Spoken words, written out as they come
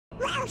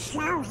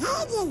What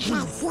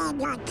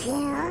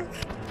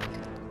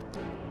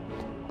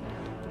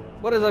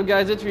is up,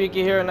 guys? It's Ryuki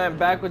here, and I'm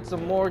back with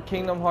some more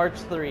Kingdom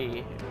Hearts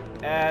 3.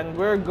 And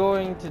we're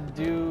going to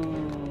do...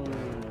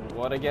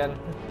 what again?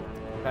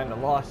 Kinda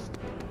lost.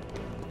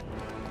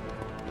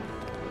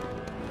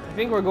 I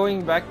think we're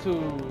going back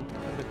to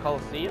the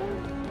Colosseum?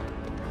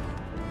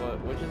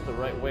 But which is the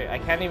right way? I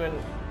can't even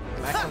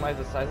maximize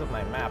the size of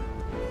my map.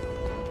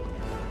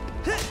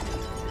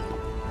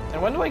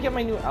 And when do I get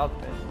my new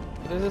outfit?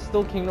 This is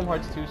still Kingdom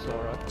Hearts 2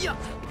 Sora. Yeah.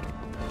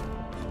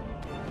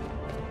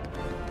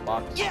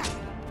 Box. Yeah.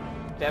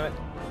 Damn it.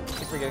 I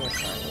keep forgetting the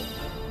triangle.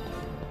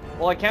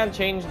 Well, I can't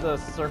change the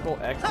circle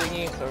X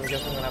thingy, so I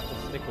guess I'm gonna have to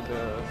stick with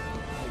the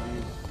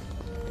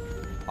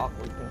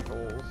awkward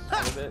controls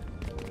a bit.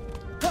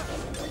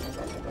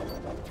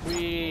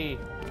 Whee!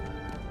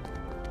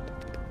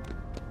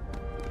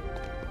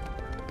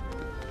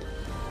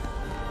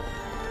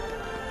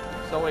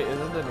 So wait, is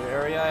this the new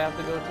area I have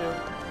to go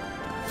to?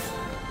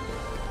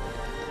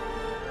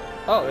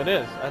 Oh, it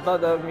is. I thought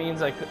that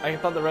means I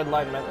thought the red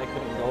line meant I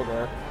couldn't go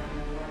there.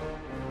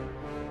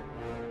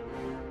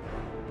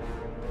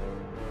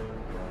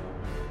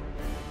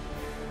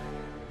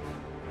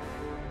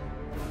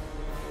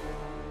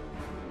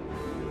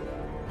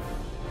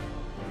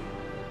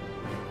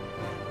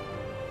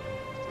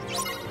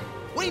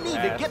 We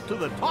need to get to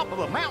the top of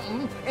the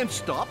mountain and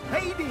stop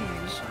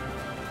Hades.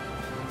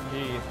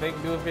 Gee, you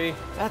think, Goofy?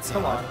 That's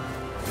Come on.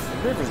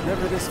 The river's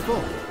never this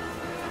full.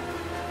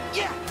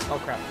 Yeah. Oh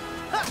crap.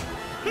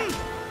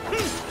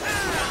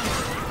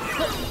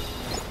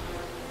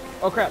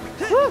 Oh crap.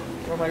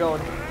 Where am I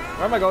going?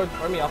 Where am I going?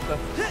 Where am I off to?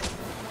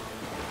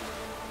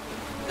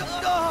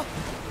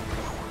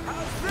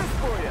 How's this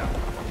for you?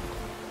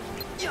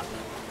 Yeah.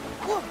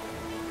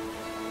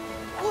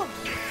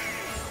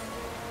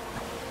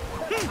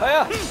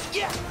 Hiya!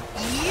 Yeah.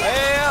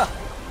 Hiya!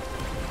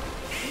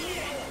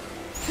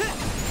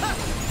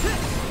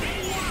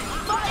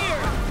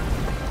 Fire!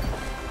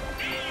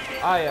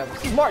 I am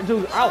smart,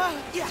 dude. Ow!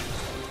 Yeah.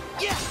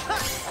 Yeah.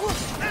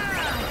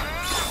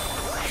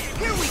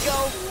 Here we go.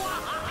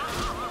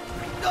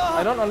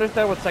 I don't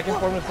understand what second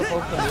form is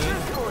supposed to mean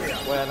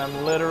when I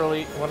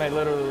literally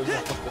was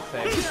just supposed to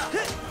say.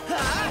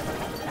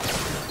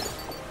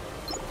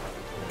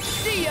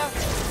 See ya.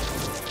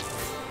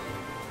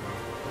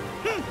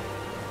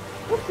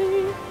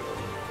 Whoopsie!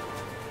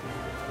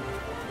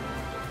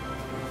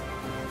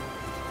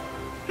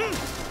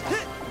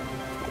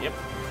 Yep.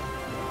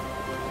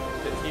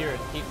 Sit here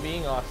and keep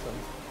being awesome.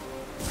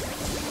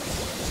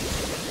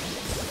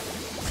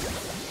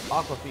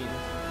 Aquafeed.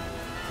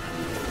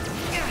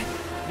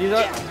 These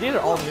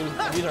are all new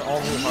hardware.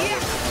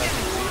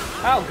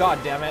 Oh god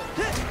damn it!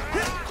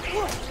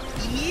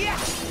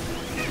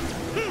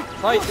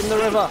 Fight in the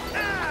river.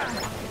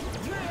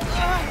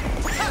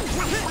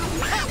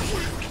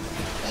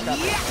 I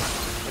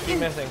keep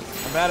missing.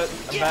 I'm bad at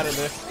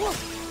this.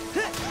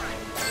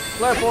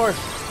 Flare force.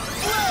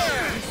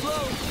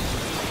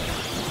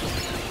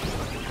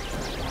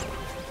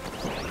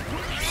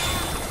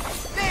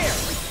 There.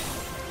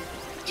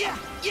 Yeah.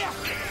 Yeah.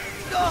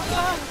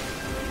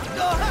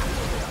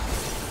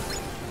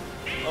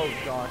 Oh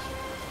gosh,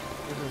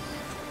 this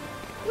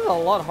is a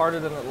lot harder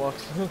than it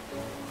looks.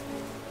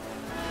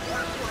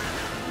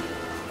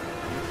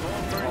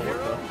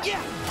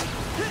 Yeah.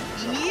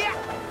 Yeah.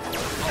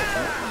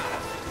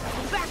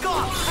 Back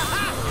off.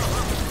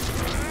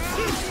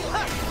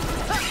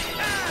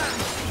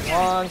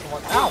 Come on.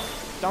 Ow!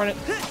 Darn it.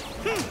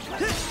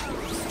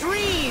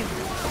 Stream.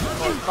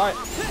 Fire!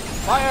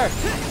 Fire!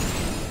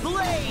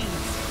 Blaze.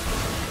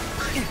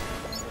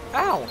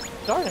 Ow!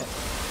 Darn it.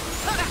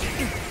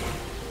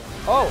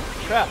 Oh,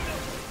 crap.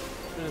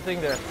 There's a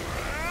thing there.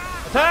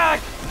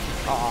 Attack!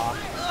 Aw.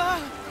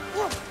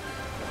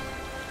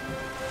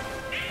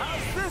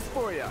 How's this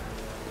for you?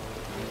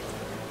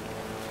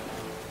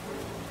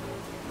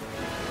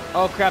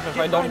 Oh crap, if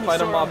I don't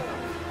fight a mob.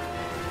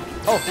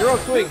 Oh, hero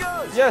swing!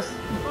 Yes!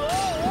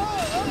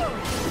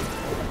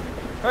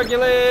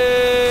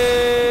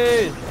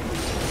 Hercules!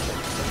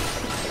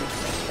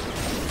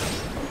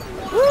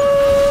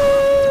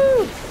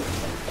 Woo!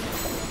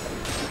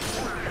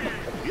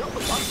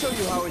 I'll show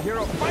you how a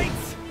hero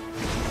fights.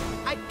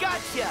 I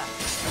gotcha.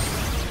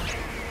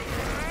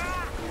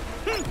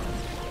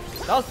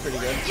 That was pretty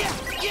good. Yeah.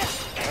 Yeah.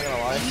 I'm not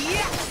gonna lie.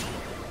 Yeah.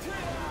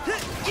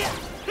 Yeah.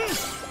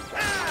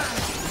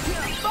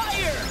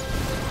 Fire!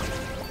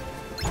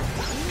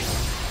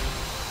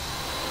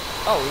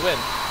 Oh, we win.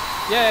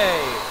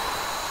 Yay!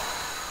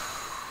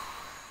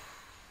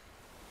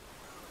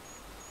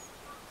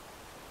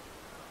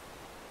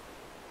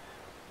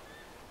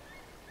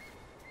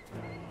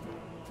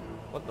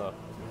 What the?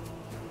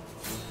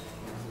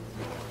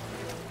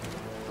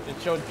 It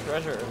showed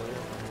treasure earlier.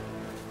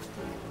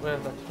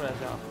 Where's the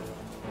treasure?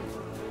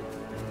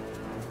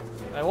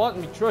 I want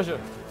me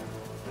treasure.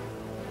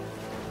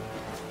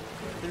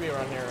 Should be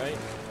around here, right?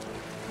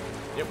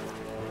 Yep.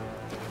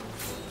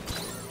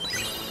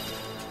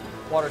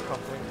 Water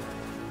coupling.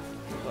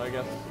 So I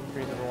guess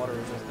increases the water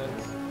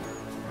resistance.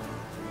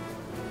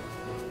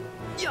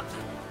 Yeah.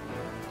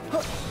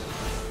 Huh.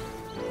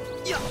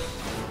 Yeah.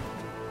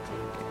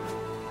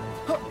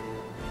 Huh.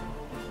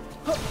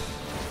 Huh.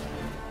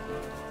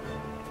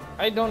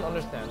 I don't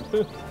understand.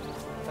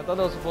 I thought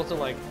I was supposed to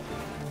like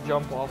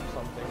jump off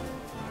something.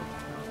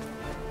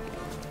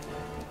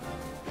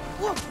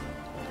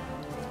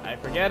 I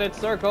forget it's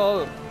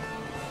circle.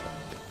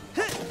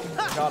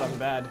 God, I'm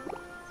bad.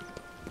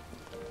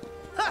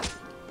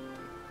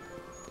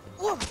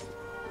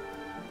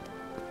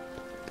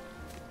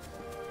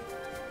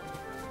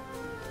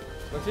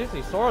 But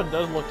seriously, Sora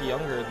does look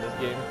younger in this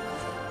game.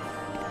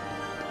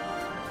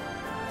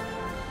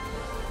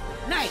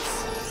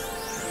 Nice.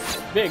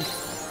 Big.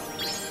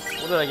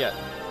 What did I get?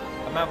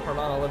 A map for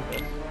Mount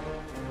Olympus.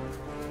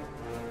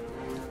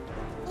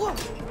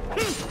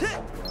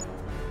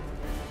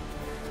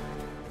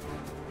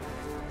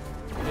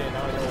 Okay,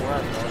 now I know where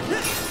I'm going.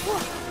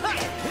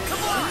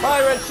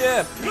 Pirate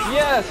ship!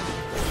 Yes!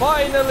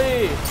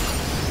 Finally!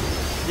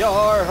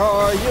 Yar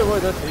har, you were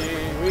the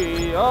sea,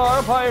 we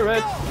are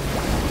pirates!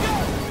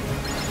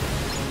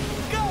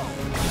 Go!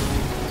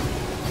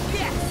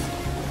 Yes!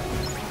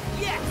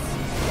 Yes!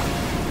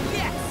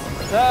 Yes!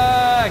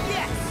 Attack!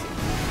 Yes!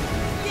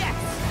 Yes!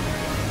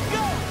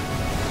 Go!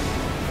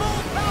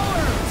 Full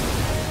power!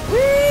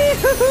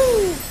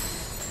 Wee-hoo-hoo!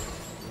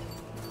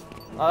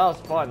 Oh, that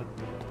was fun.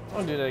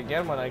 I'll do that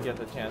again when I get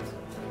the chance.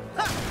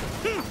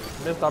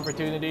 Missed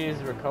opportunities,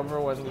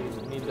 recover when you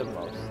need them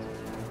most.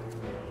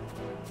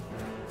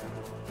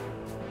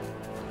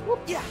 Whoop.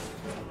 Yeah!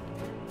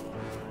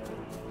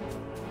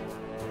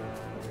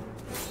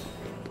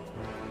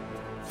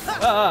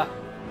 Ah!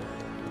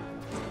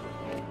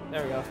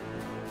 There we go.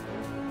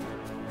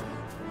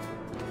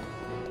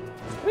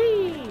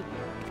 Whee!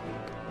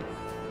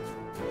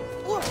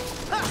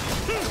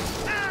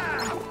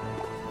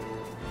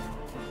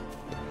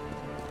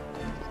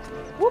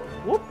 Whoop,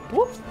 whoop,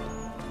 whoop.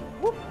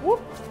 Whoop,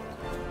 whoop.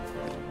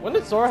 When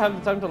did Sora have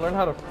the time to learn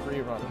how to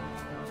free run?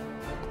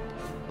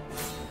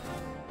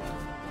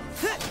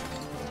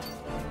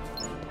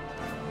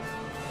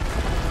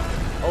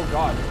 Oh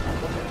god.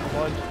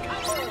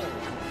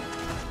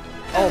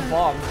 Oh,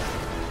 bombs.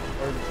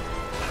 Or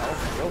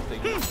health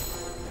things.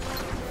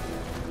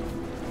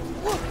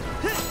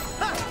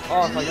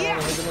 Oh, if I can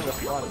only hit them in the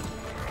front.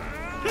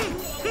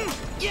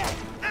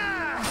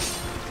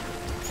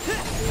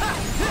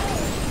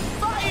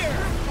 Fire!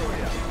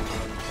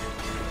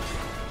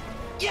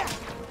 Yeah!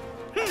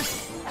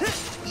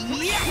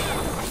 Yeah!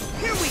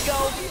 Here we go!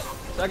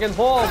 Second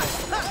form!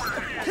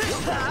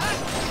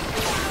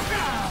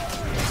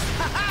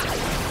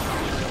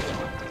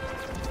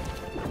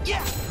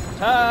 Yeah!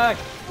 Attack!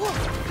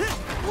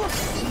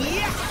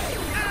 Yeah!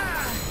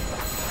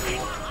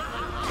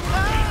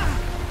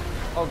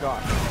 Oh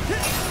god.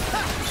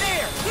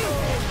 There!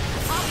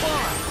 Hop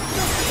on!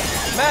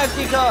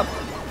 Magic Cup!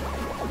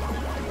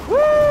 Woo!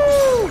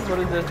 What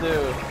does this do?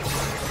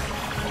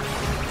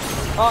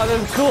 Oh,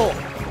 this is cool!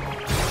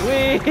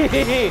 Wee!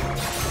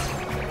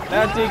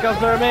 Magic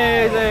Cups are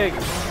amazing!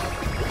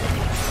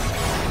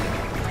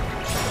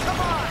 Come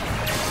on!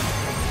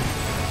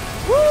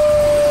 Woo!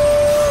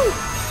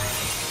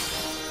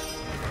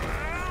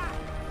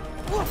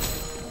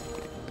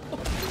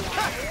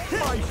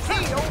 My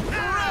shield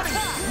ready!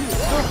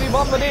 Goofy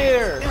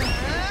Bombardier!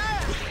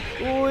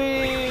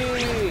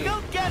 Wee! Go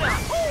get him!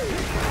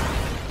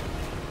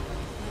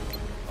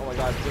 Oh my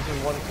god, this is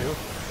one too.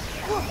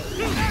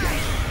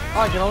 Oh,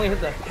 I can only hit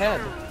the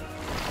head.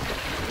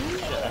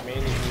 Shit, I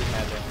mainly use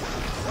magic.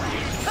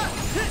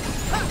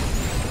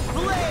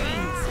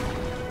 Blaze!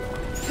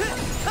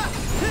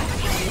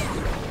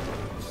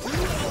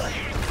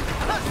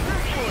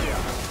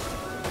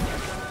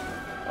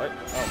 What?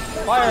 Oh,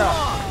 fire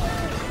up!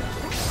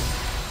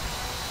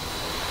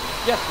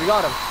 Yes, we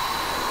got him.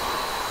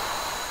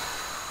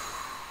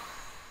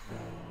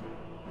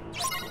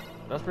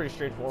 That's pretty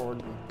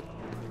straightforward.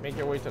 Make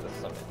your way to the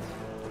summit.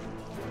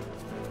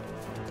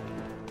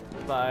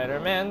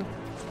 Spider-Man.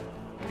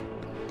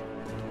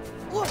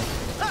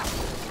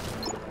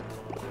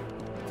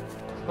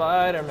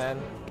 Spider-Man.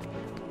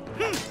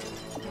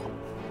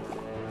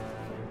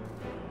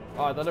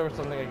 Oh, I thought there was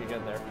something I could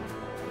get there.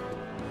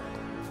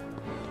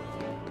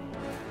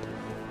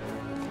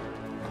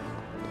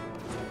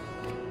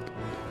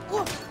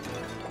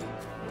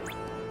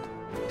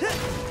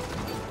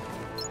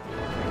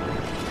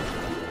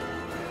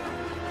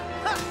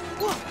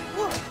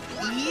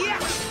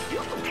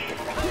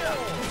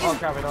 Oh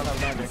crap, I don't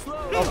have magic.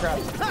 Oh crap.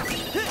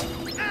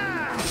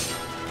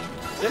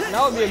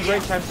 Now would be a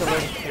great time to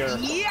learn Cure.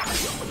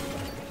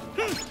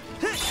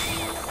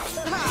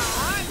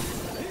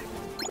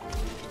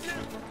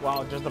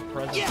 Wow, just the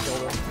presence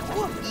killed him.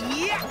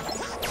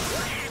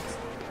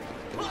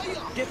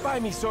 Get by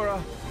me,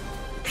 Sora.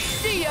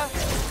 See ya!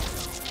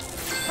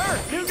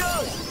 Hurt! Here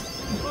goes!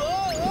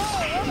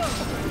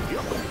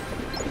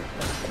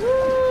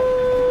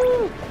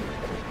 Woo!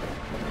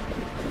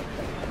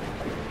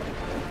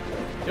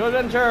 To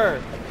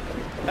adventure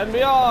and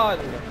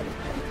beyond.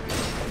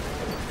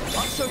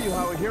 I'll show you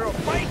how a hero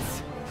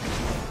fights.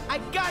 I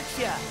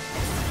gotcha!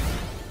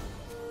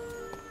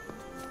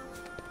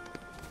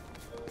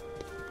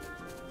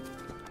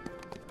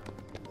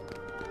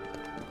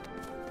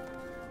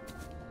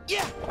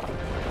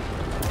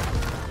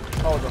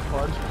 Oh, the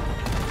fudge.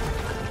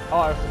 Oh,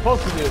 I was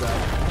supposed to do that.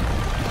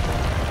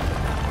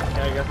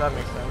 Yeah, I guess that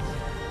makes sense.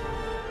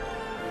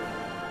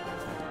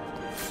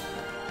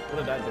 What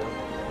did that do?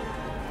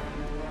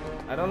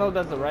 I don't know if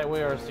that's the right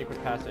way or a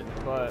secret passage,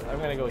 but I'm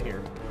gonna go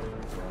here.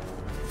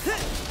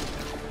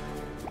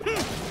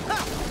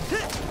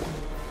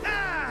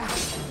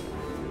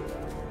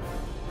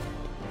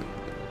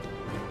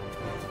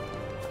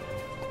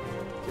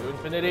 To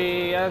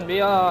infinity and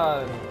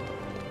beyond.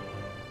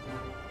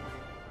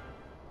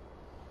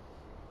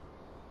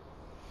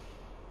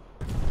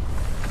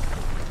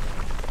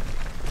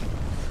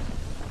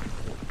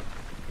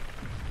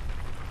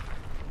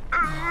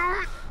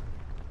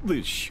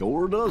 This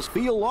sure does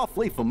feel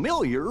awfully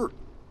familiar.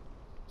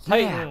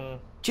 Titan.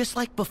 Just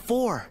like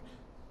before.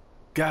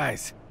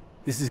 Guys,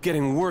 this is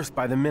getting worse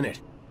by the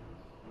minute.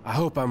 I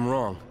hope I'm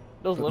wrong,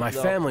 Those but my lips,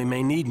 though. family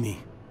may need me.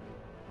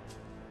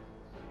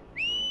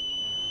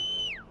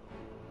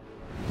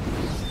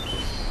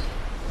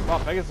 Wow,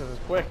 Pegasus is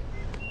quick.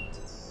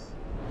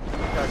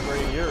 Got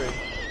great Yuri.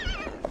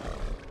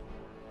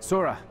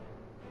 Sora,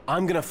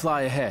 I'm gonna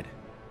fly ahead.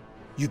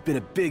 You've been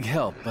a big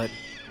help, but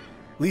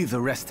leave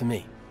the rest to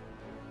me.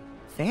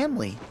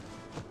 Family?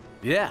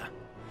 Yeah.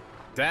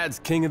 Dad's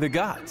king of the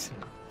gods.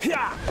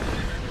 Yeah.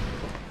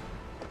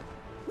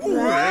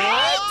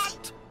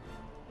 What?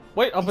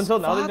 Wait, up until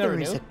now they never Father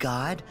knew. is a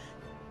god.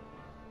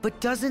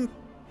 But doesn't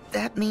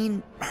that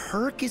mean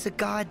Herc is a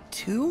god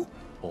too?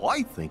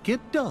 I think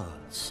it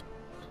does.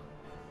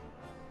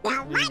 No You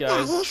wonder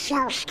guys. he's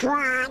so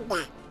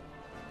strong.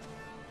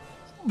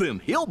 Then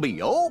he'll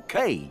be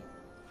okay.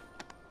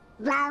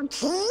 Won't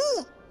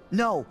he?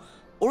 No,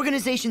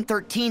 Organization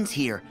 13's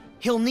here.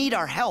 He'll need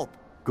our help.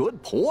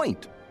 Good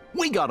point.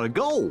 We gotta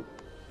go.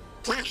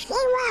 Just he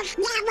was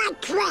never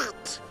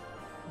quit.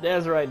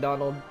 That's right,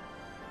 Donald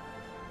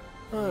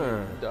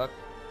Huh. Duck.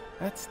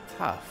 That's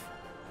tough.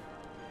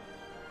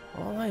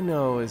 All I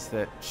know is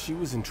that she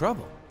was in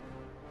trouble.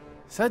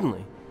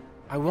 Suddenly,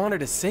 I wanted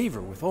to save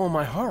her with all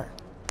my heart.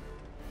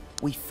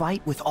 We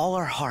fight with all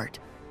our heart.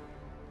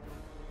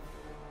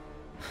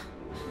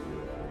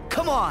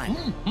 Come on!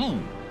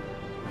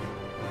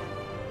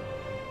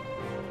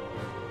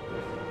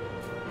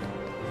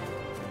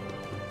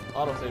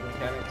 Autosave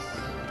mechanics.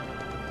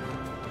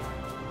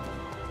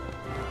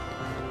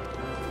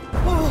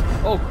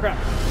 Oh crap!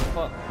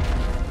 Fuck.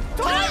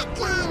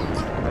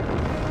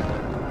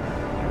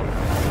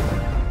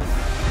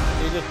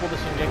 You just pulled the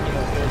Shingeki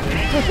no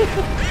Kyojin.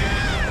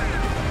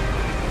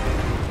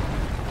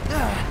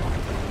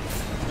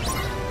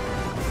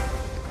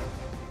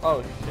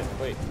 Oh shit!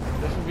 Wait,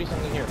 there should be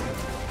something here.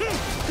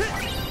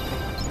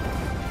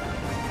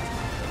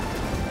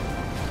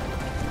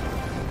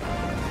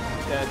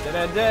 Da da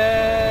da da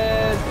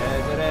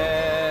da da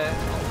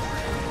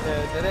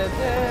da da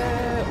da.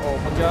 Oh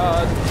my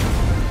god!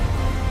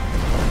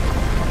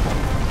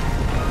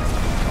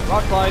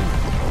 Rock slide.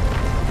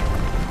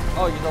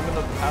 Oh, you opened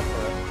up the path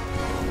for it.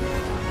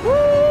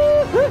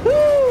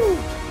 Woo-hoo-hoo!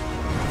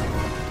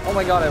 Oh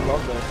my god, I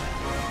love this.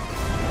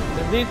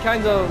 There's these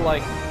kinds of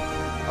like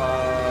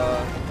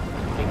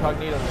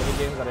incognito mini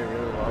games that I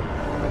really love.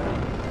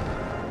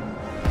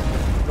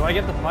 Do I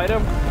get to fight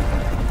him?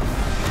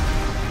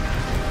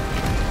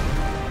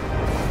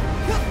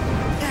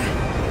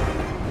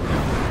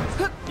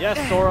 Yes,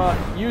 Sora,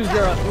 use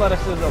your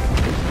athleticism.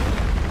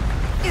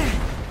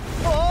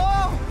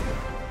 Oh!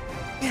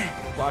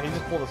 Wow, he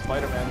just pulled a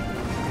Spider-Man.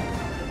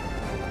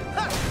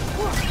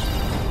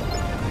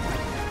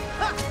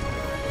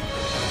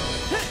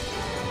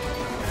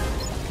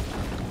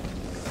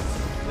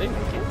 They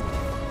make it?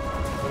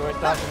 Or do I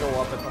stop and go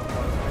up at some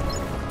point?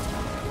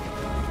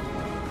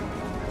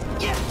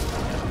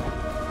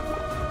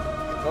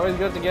 It's always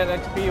good to get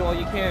XP while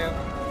you can.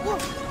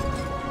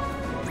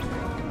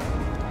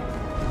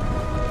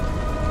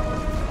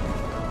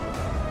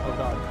 Oh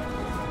god.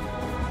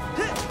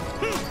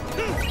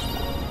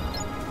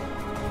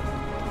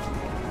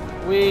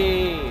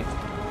 Wee!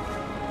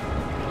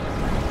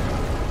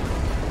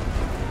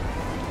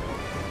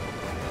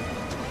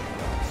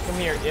 Come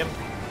here, imp.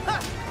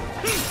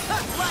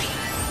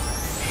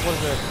 What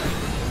is this?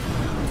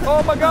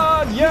 Oh my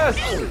god, yes!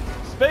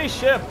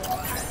 Spaceship!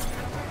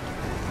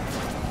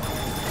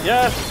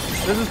 Yes!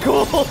 This is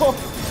cool!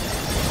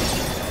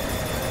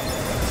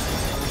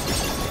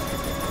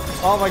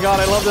 Oh my god,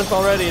 I love this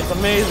already. It's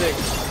amazing.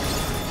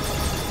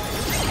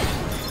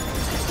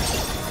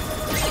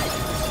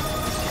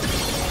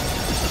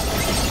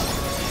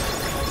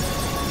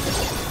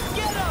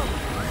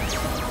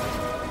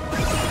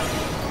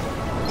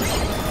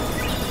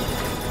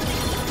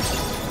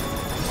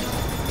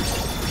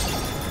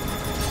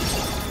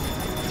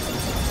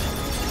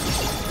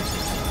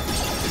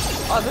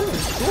 Oh, this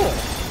is cool.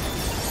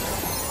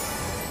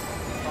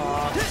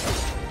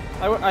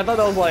 I thought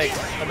that was like,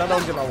 I thought that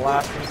was gonna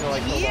last until I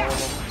killed all of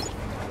them.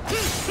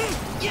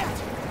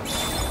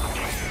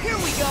 Here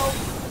we go!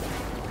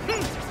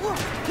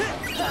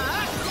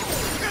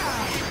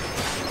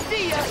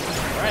 See ya!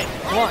 Alright,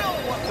 come on.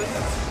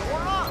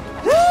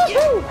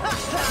 Woohoo!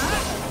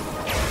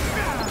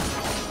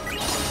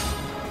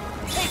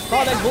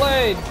 Sonic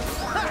Blade!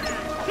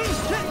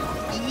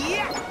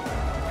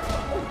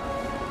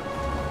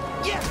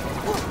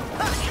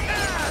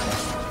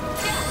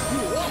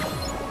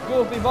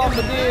 Goofy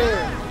Bombardier!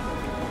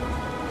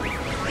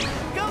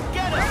 Go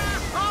get him!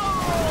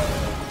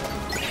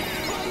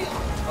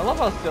 I love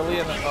how silly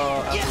and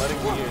athletic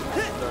we use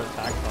their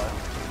attack part.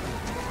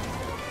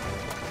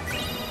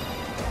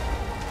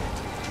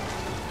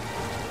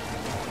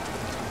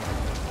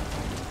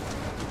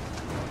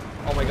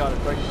 Oh my god,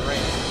 it's starting to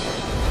rain.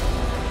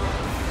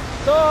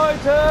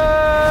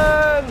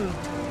 Titan!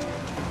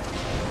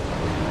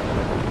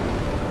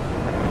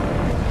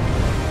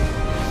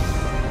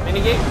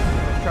 Minigame?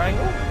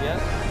 Triangle? Yes.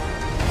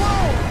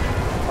 Whoa!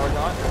 Or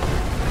not?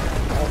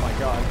 Oh my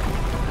god.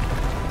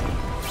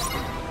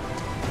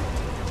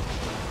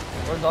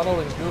 Where's Donald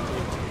and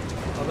Goofy?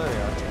 Oh, there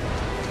they are.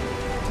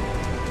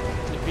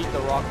 Defeat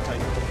the Rock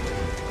Titan.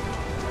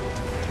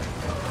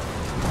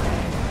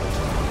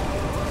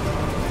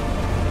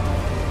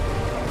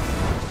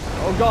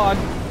 Oh god.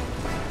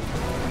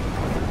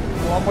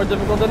 A lot more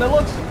difficult than it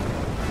looks.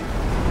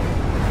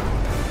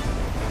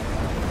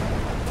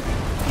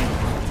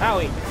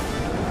 Howie.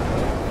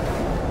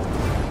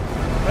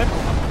 What?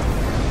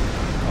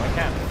 Oh, I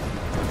can't.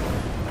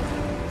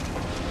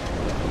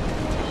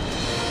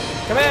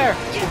 Come here,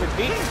 stupid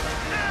feet.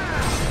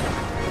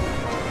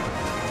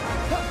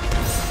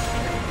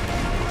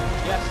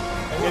 Yes,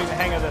 I'm getting the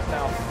hang of this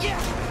now.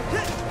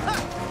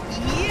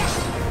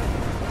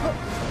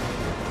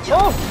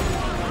 Oh!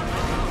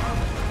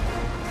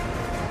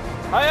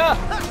 Hiya!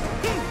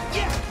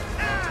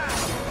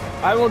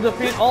 I will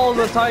defeat all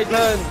the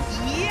Titans!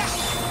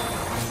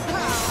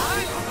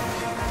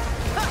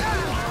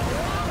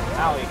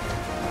 Owie.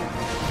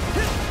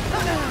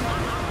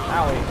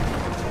 Owie.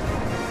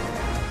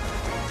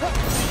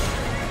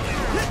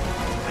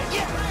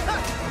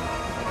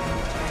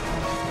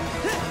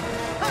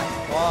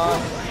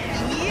 One.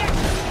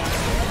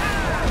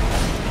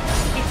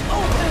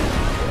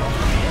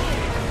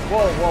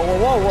 Whoa, whoa, whoa,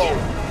 whoa,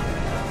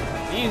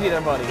 whoa! Easy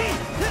there, buddy.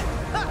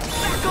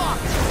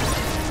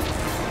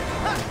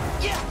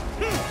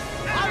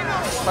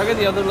 If I get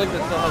the other leg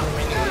that still has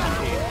remaining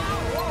HP.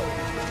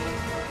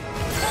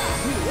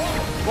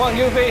 Come on,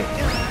 Goofy!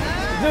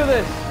 Let's do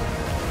this!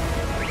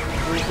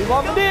 Goofy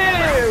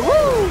Bombardier!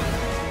 Woo!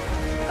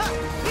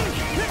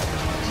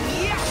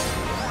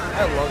 I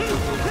love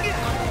Goofy.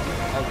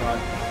 Oh god.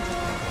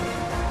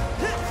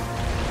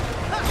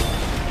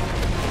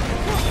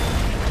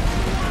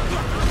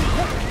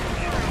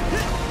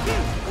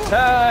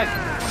 Attack!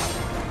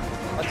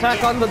 Attack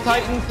on the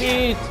Titan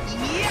feet!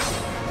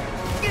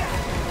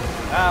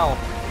 Ow.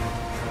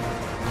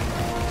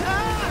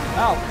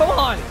 Ow, come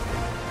on!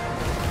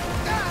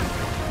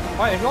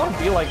 Fine, if you want to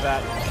be like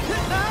that.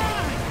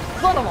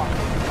 Son of a...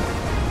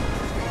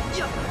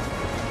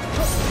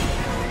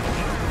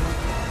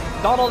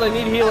 Donald, I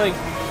need healing.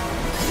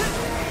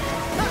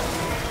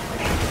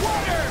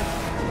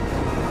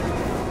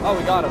 Oh,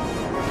 we got him.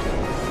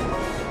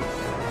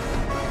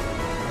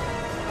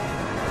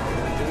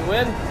 Did we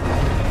win?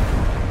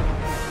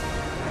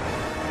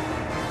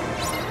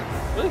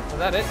 Really? Was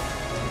that it?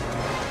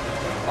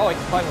 Oh, I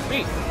can climb the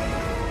feet.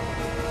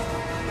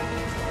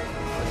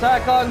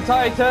 Attack on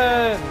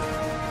Titan!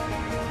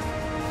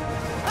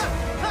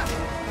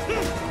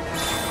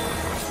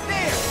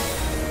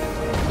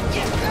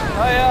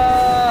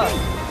 Hiya!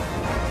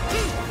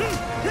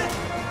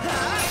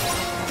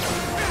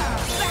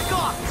 Back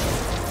off!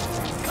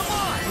 Come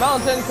on!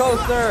 Mountain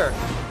coaster!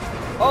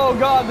 Oh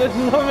god, this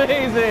is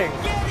amazing!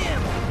 Get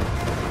him!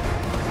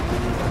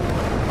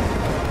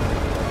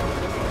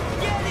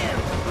 Get him!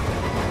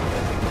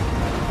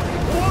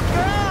 Look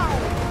out!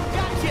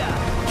 Gotcha!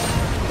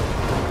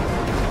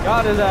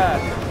 Got his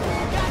ass!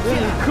 This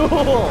is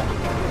cool!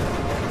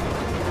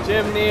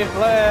 Chimney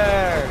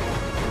flare!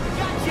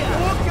 Gotcha!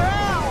 Look out!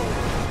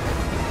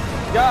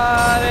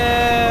 Got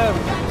him!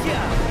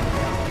 Gotcha!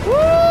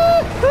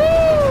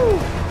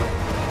 Woohoo!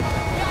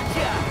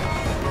 Gotcha!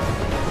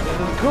 This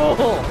is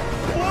cool!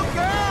 Look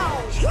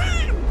out!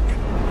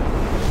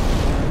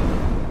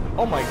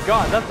 Oh my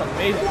god, that's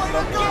amazing Way to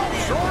stuff. go,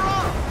 Sora!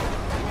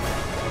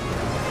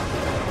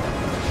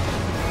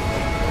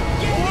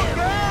 Look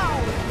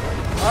out!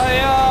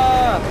 Hiya!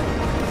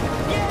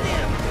 Get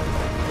him!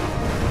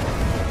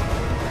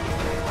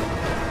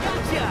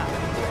 Gotcha!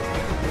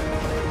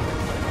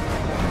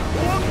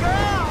 Look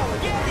out!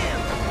 Get him!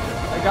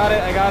 I got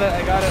it, I got it,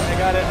 I got it, I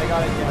got it, I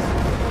got it, yes.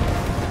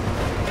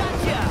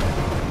 Gotcha!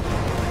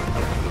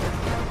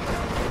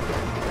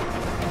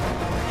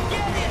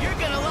 Get him! You're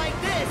gonna like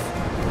this!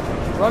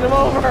 Run him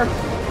over!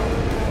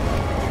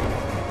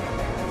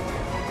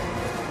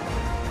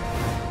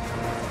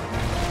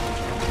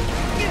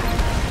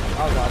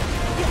 Oh god.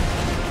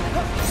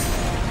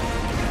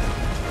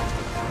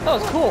 That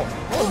was cool.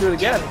 We'll do it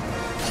again.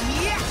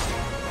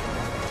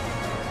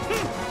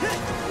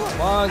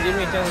 Come on, give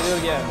me a chance to do it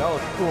again. That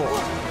was cool.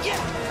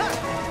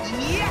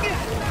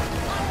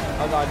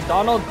 Oh god,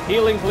 Donald,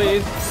 healing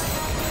please.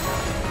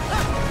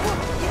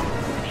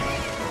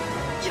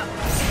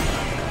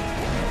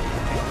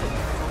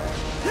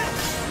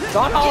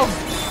 Donald!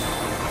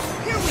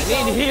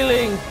 I need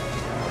healing!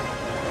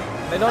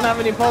 They don't have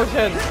any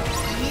potions!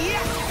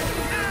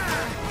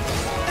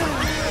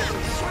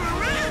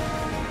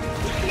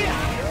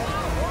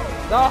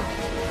 No!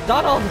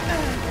 Donald!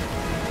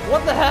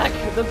 What the heck?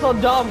 That's so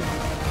dumb!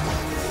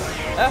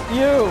 F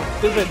you,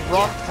 stupid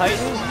rock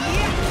titan!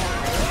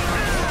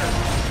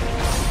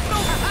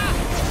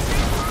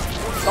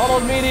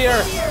 Donald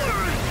Meteor!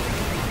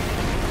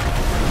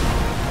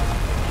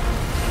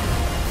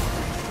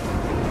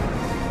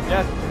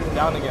 Yes,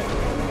 down again.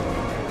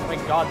 Oh my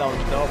god, that was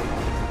dope.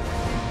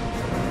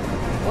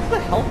 What's the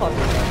health on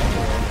this guy?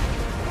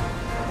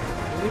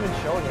 It doesn't even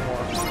show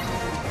anymore.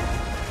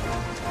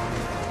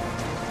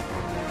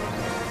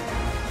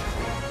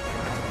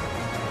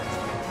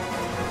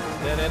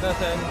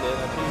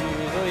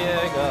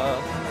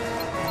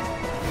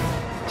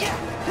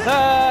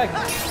 Attack!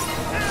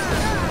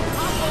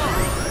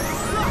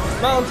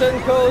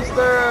 Mountain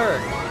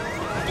coaster!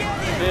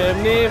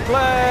 Chimney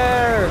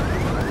flare!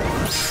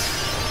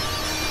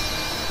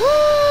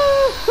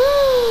 Woo-hoo!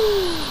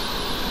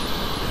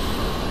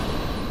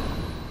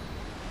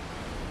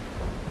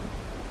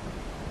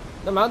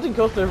 The mountain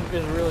coaster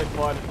is really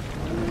fun.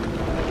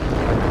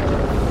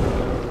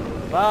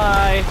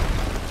 Bye!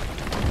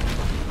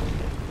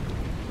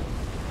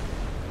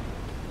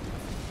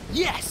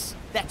 Yes!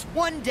 That's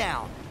one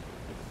down!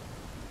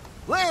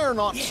 They're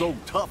not so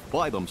tough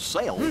by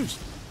themselves.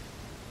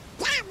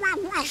 That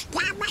one was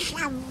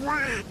a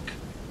rock.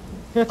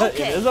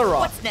 Okay, it is a rock.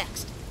 what's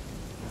next?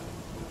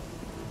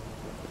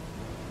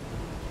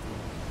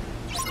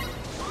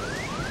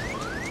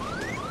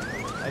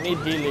 I need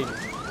healing.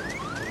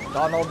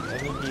 Donald, I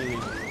need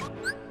healing.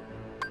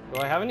 Do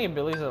I have any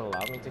abilities that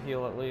allow me to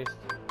heal at least?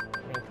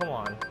 I mean, come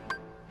on.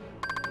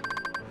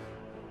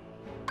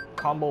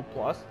 Combo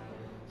plus?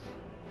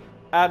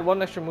 Add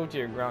one extra move to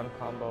your ground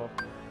combo.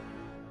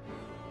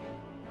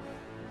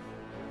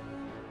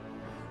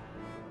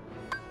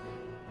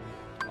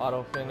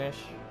 Auto finish.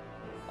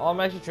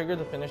 Automatically trigger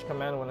the finish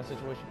command when a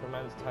situation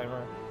command's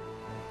timer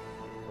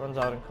runs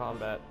out in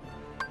combat.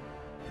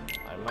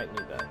 I might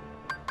need that.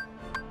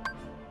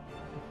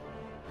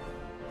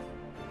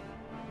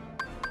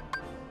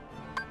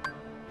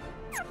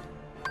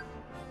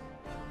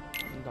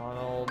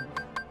 Donald.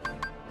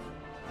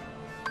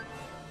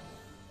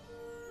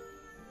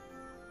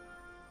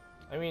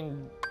 I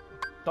mean,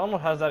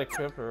 Donald has that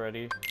equipped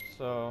already,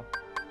 so...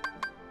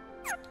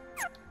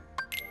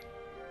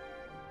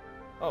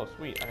 Oh,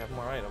 sweet, I have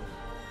more items.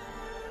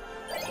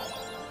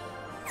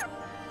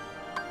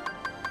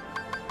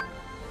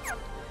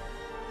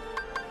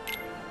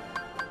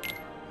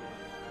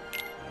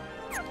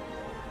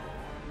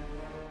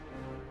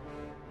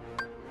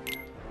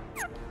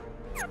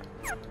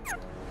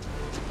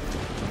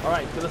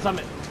 Alright, to the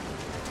summit.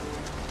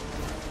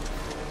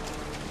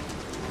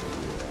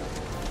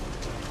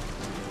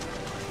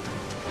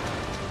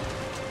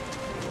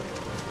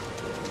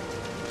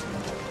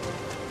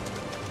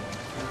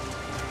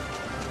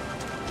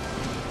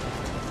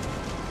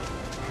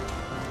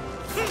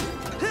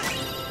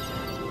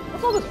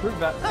 What's all this fruit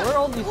bat? Where are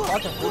all these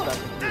spots of fruit bats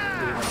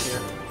pretty much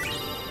here?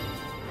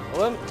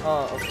 Well,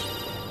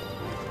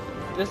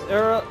 this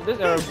era Greek, this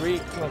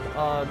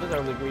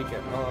early Greek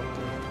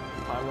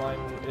timeline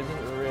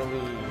isn't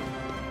really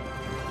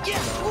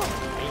ancient,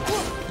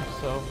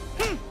 so.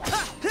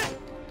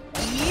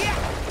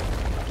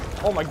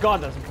 Oh my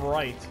god, that's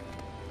bright.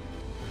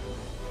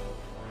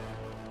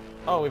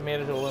 Oh, we made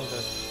it to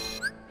Olympus.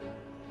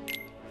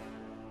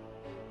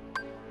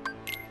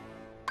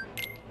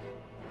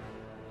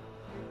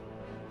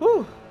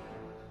 Whew.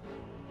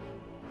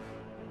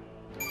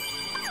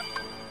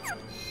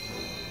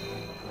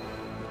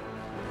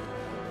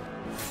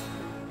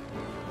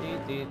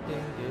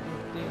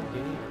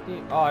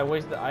 Oh, I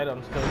wasted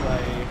items because I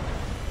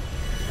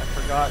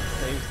forgot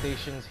save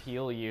stations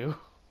heal you.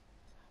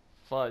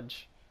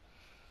 Fudge.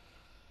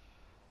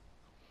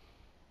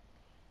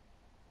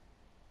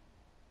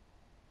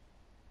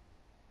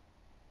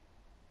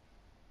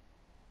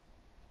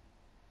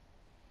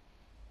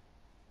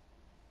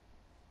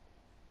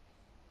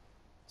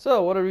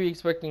 So, what are we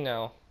expecting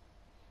now?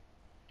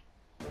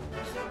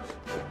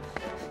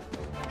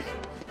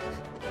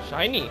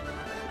 Shiny.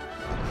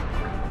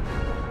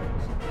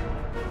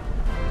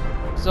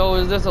 So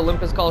is this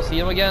Olympus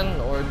Coliseum again,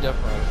 or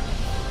different?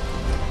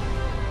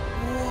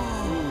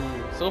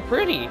 Whoa. So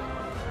pretty.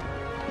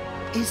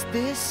 Is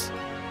this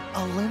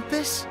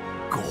Olympus?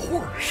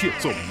 Gosh,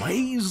 it's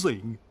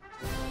amazing.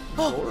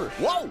 Oh,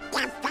 Whoa!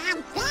 The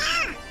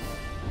fanfare.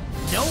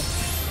 nope.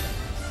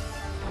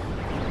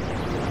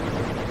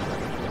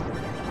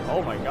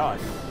 Oh my god.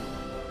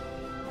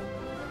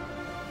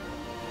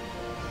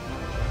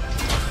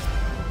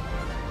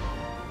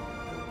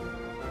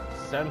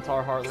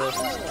 Centaur Heartless.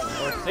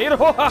 Or Satyr.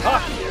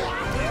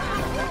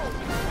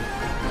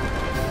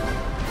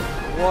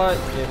 What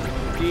in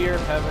dear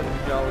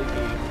heaven's jolly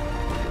bee?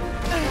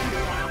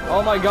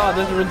 Oh my god,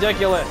 this is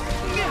ridiculous.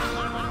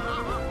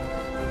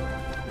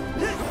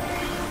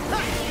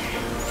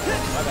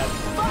 My bad.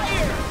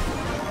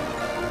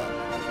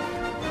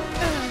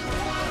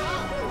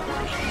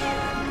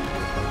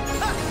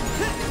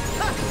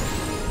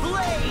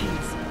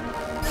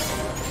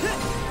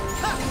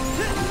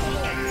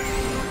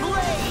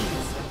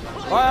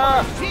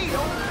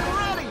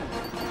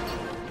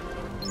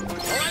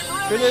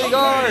 Trinity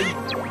Guard!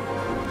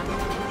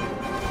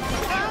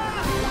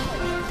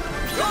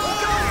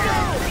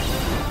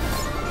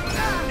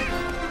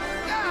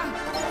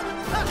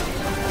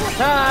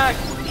 Attack!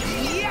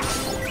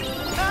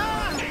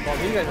 Well,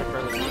 these guys are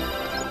fairly weak.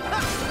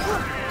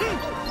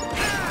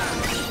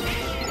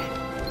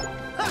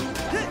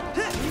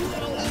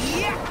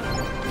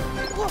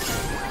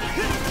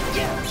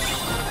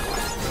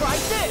 Try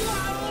this!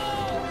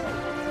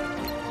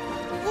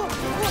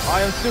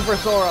 I am Super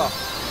Sora.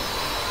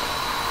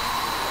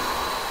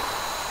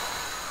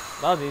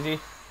 That was easy.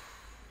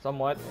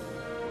 Somewhat.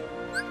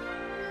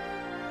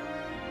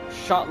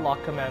 Shot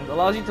lock command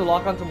allows you to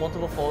lock onto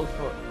multiple foes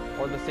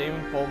or the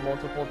same foe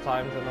multiple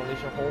times and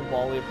unleash a whole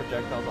volley of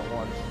projectiles at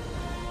once.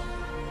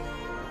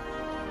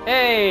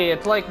 Hey,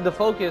 it's like the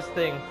focus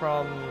thing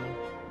from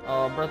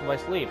Birth by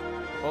Sleep.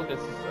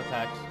 Focus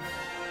attacks.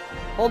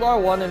 Hold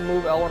R1 and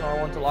move L1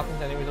 R1 to lock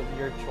into enemies of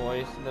your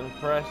choice, then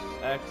press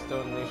X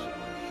to unleash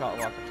shot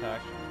lock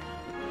attack.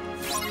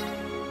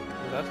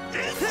 That's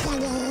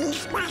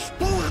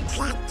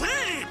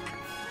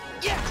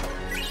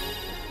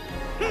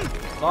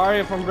sorry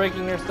if I'm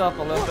breaking your stuff,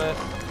 Olympus.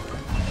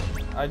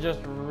 I just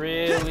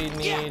really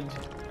need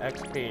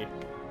XP.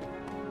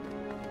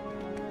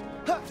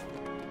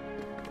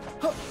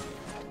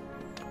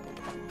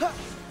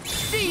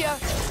 See ya!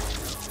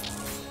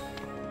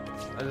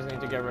 I just need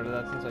to get rid of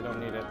that since I don't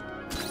need it.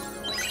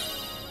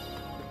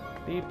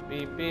 Beep,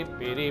 beep, beep,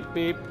 beep, beep,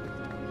 beep.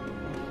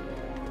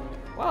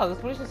 Wow, this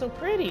place is so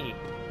pretty.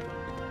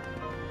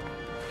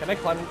 Can I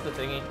climb up the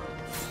thingy?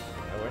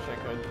 I wish I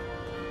could.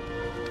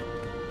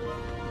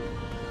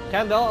 I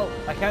can't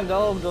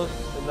delve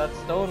that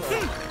stone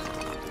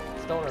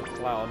or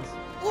clouds.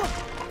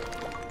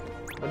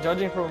 But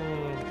judging from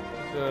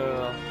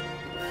the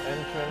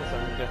entrance,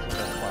 I'm guessing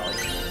that's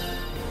clouds.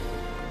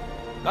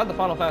 Not the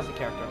Final Fantasy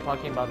character, I'm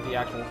talking about the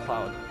actual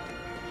cloud.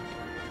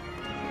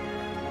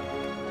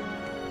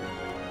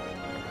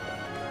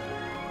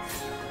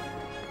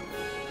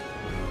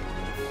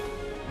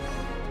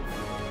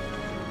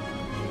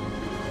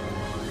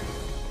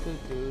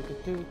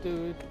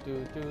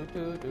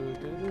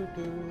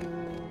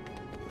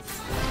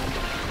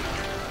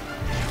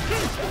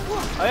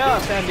 Oh yeah,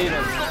 Sand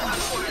Demon.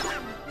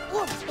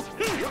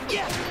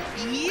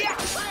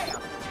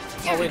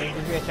 Oh wait, it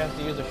gives me a chance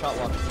to use a shot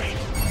lock.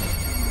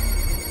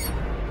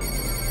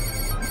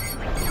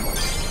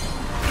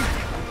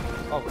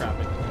 Oh crap,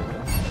 it.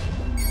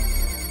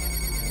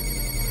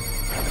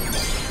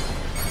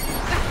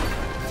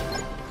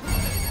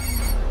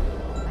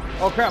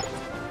 Oh crap.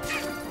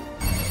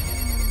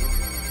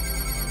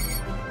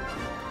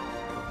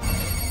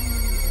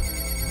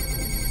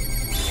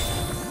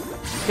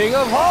 King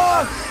of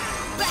Hearts!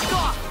 Back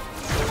off!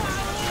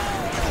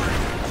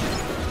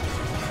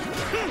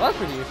 Well, that's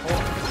pretty useful.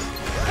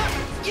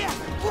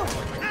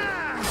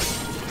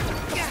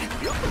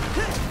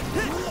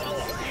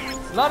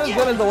 Not as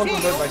good as the one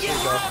from Bird by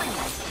Sleep though.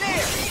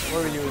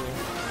 What were you using?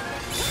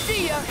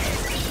 See ya!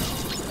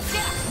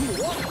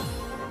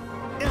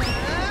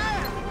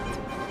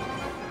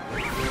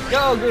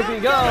 Go, Goofy,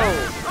 go!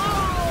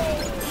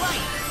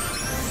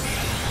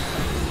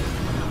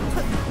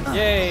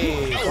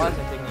 Yay!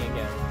 Plastic thingy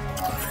again.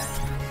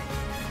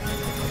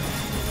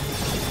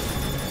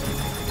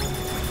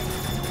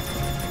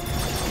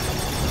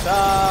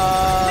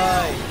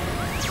 Die!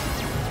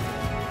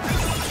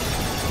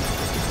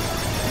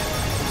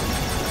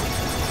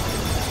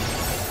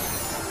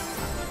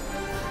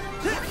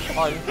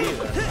 Oh, you beat it.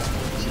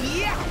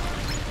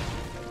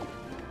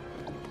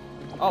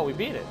 Oh, we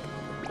beat it.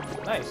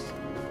 Nice.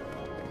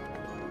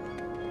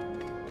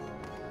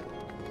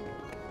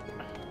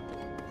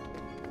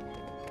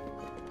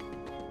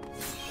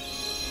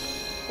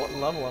 What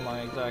level am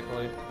I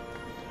exactly?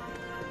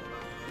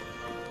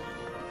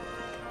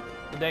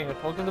 But dang, the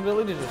focus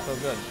abilities are so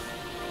good.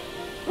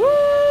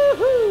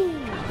 Woohoo!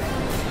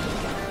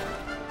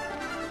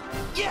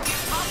 Yeah,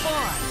 hop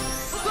on!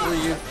 What are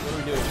you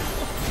doing?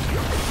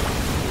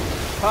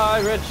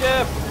 Pirate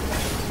ship!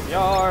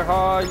 Yar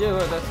har you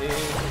the sea.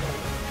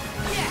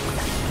 Yeah!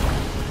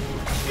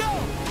 Go!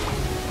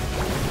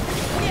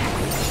 Yeah!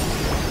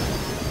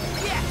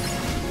 Yeah!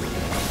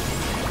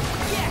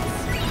 Yeah!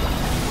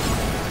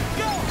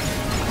 Go!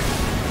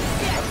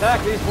 Yeah! Attack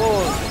these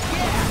fools!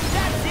 Yeah!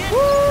 That's it!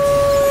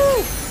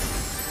 Woo!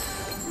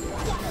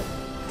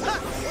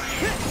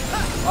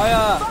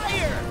 Fire!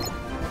 Fire!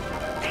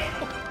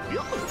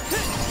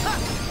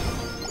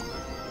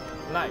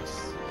 Nice.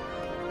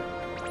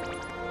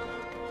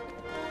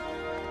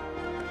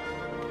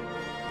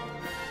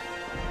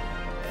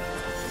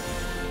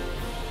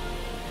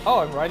 Oh,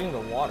 I'm riding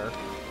the water.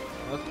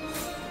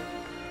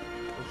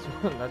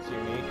 That's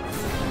unique.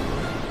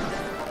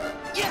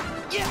 Yeah!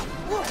 Yeah!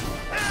 Whoa!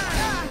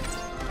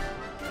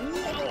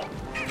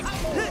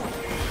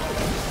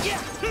 Yeah!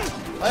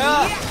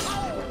 Fire!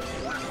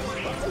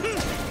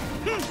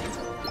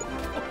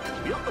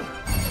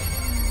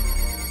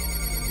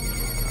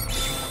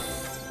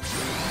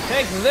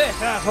 Take this,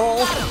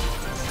 asshole!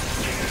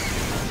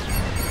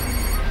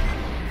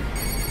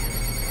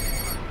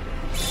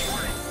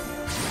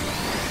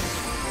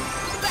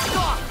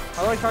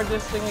 How do I charge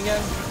this thing again?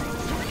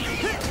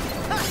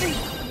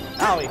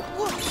 Owie.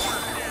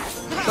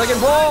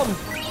 Second bomb!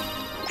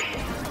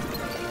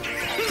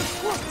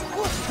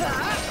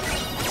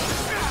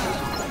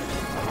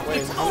 Wait,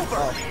 It's over.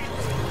 Oh.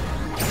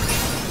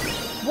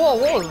 Whoa,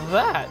 what was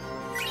that?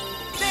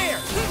 There.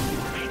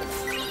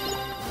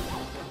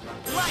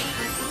 Light.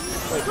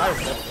 Wait, fire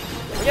step.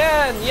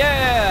 Again,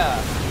 yeah!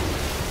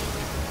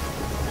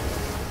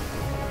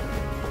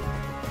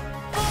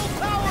 Full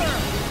power.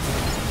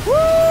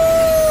 Woo!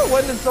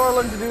 When did Thor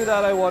learn to do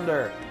that, I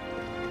wonder?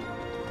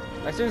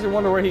 I seriously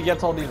wonder where he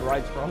gets all these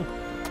rights from.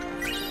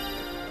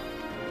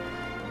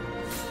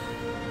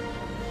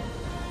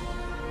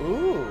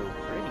 Ooh,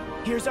 pretty.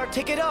 Here's our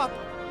ticket up.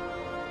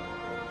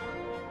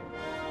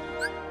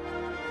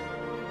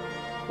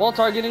 While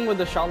targeting with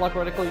the shot lock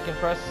reticle, you can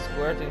press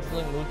square to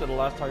instantly move to the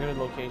last targeted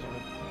location.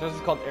 This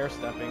is called air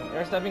stepping.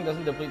 Air stepping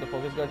doesn't deplete the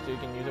focus guard, so you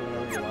can use it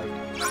whenever you like.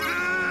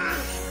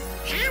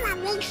 How are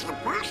we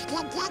supposed to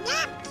get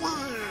up there?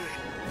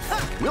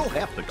 We'll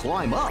have to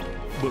climb up,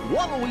 but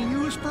what will we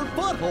use for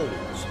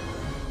footholds?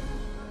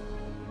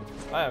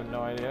 I have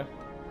no idea.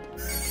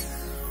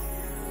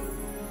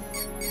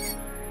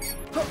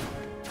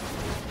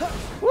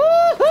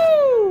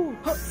 Woohoo!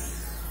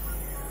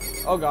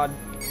 Oh god.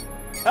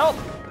 Help!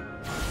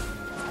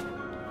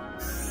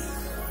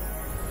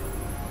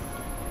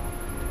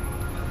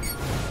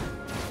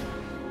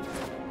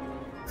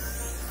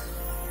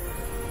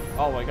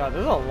 Oh my god,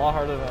 this is a lot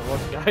harder than it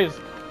looks, guys.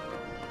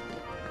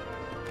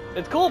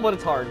 It's cool, but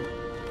it's hard.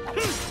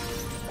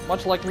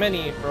 Much like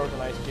many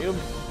frozen ice cubes.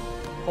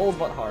 Cold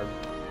but hard.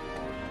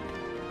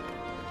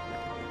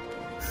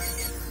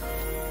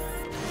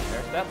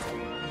 Air step.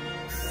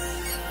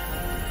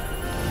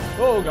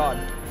 Oh god.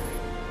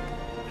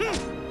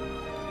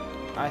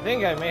 I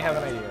think I may have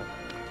an idea.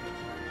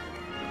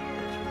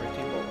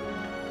 Pretty low.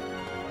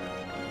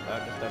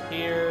 Just up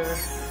here.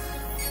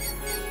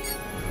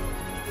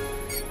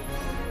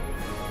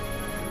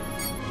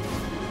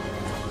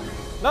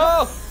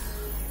 No!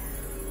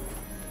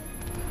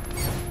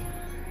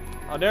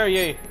 How dare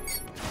ye!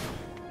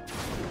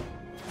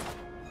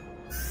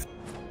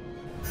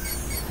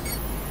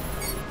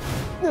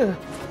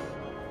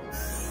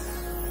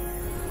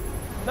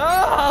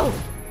 No!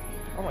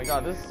 Oh my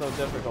god, this is so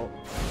difficult.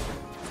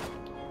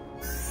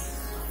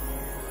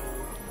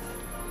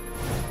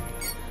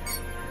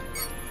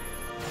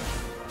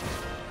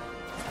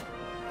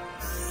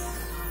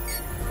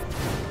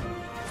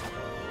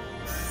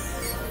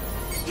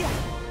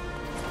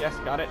 Yes,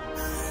 got it.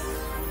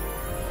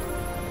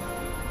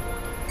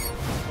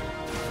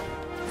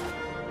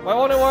 Why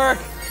won't it work?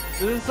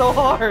 This is so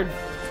hard.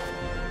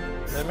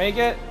 Did I make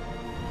it?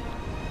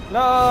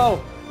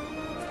 No!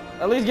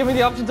 At least give me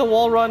the option to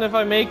wall run if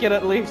I make it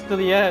at least to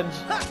the edge.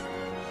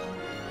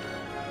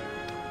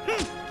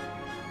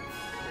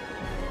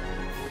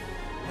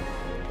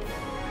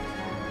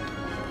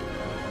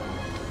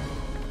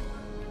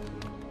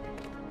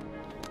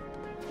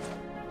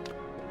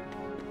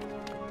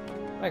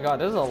 My god,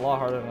 this is a lot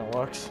harder than it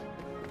looks.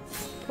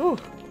 Whew.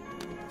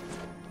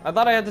 I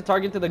thought I had to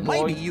target to the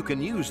glowing. Maybe you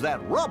can use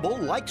that rubble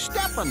like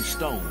stepping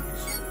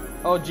stones.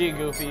 Oh gee,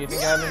 Goofy, you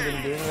think I haven't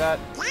been doing that?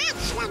 That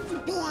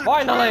shouldn't be a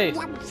Finally!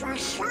 problem for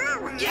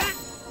Sora. Yeah.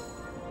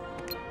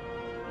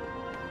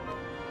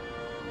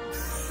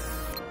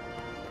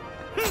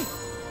 Do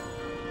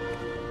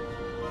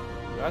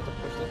I have to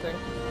push the thing?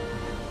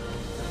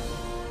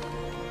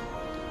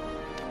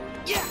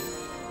 Yeah.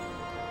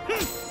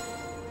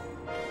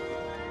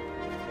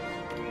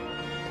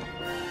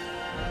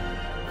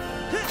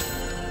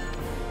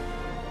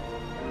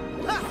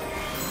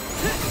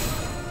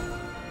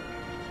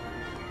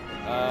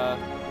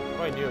 What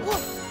do I do?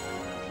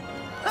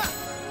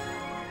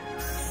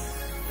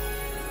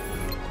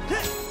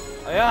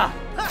 Oh, yeah!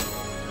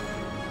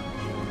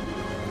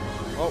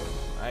 Oh,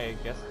 I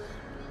guess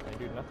I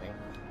do nothing.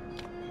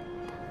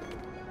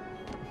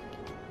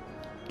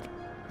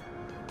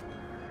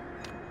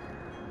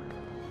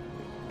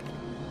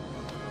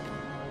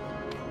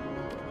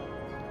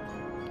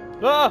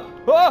 Ah!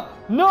 Ah!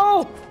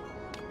 No!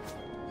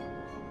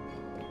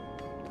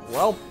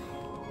 Well,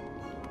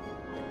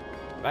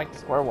 back to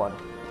square one.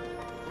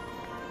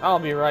 I'll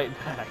be right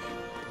back.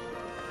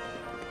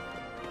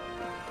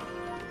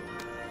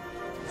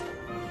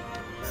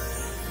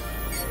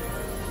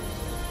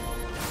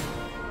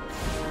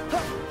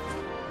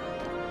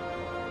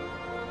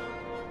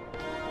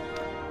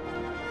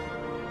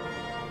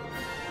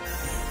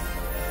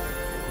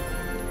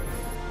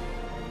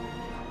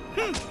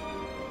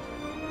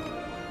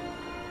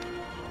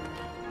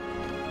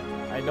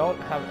 I don't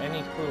have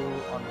any clue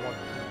on what to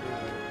do.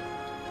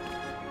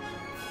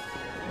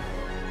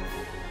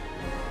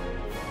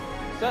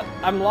 So,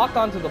 I'm locked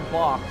onto the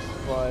box,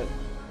 but...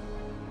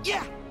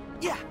 Yeah.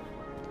 Yeah.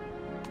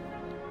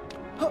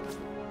 Huh.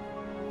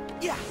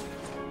 Yeah.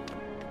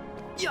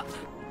 Yeah.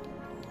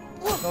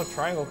 There's no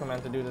triangle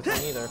command to do this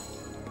one either.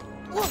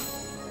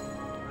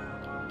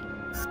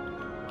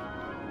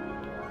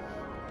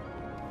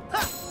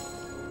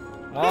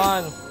 Come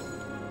on!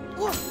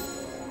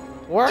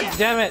 Work, Yeah.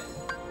 damn it!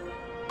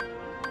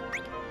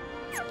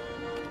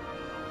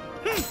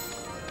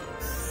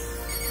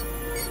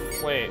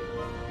 Wait.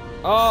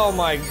 Oh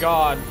my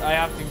god, I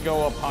have to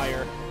go up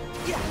higher.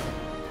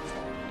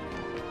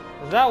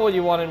 Is that what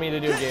you wanted me to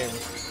do, game?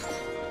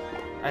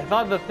 I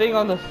thought the thing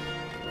on the...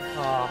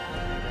 Oh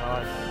my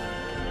god.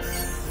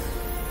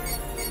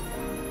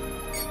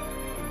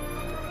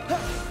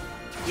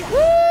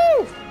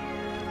 Woo!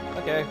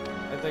 Okay,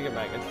 I take it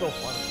back. It's still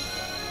fun.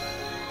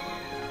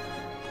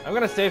 I'm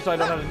gonna save so I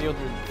don't have to deal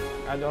through...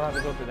 I don't have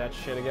to go through that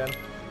shit again.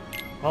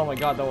 Oh my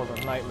god, that was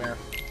a nightmare.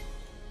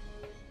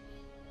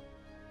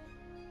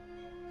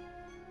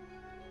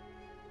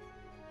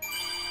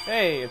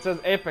 Hey, it says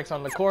Apex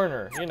on the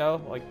corner. You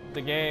know, like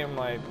the game,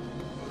 like...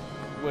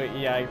 Wait,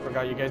 yeah, I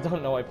forgot you guys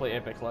don't know I play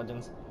Apex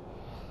Legends.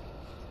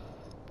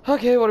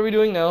 Okay, what are we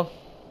doing now?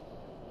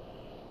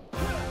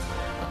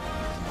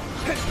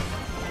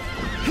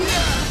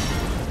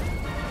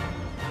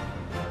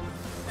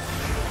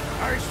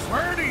 I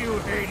swear to you,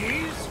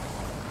 Hades,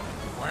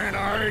 when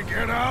I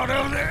get out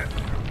of there...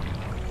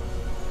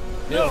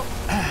 No.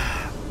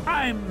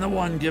 I'm the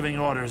one giving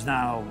orders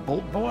now,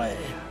 Bolt Boy.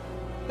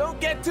 Don't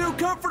get too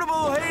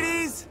comfortable,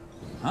 Hades!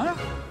 Huh?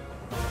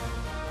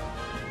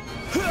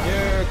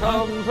 Here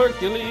comes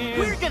Hercules.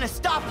 We're gonna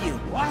stop you!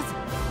 What?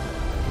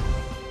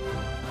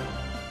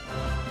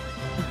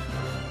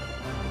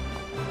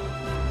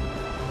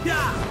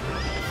 Yeah!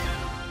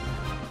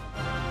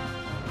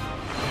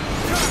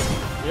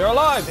 You're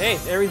alive! Hey,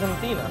 it's Ares and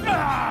Athena.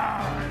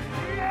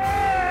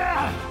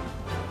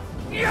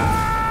 You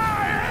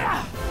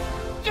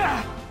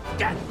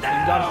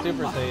got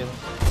Super Saiyan.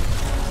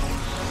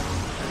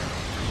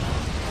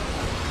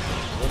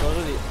 Well, those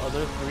are the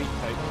other 3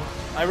 Titans.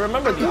 I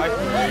remember the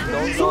items. I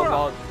don't know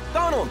about...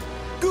 Donald!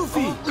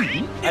 Goofy!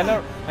 I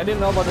didn't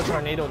know about the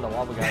tornado and the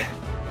lava guy.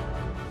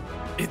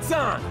 It's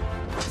on!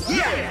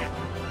 Yeah!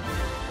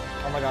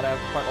 Oh my god, I have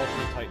to fight all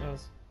 3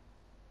 Titans.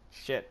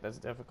 Shit, that's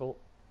difficult.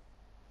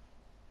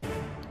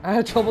 I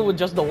had trouble with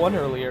just the one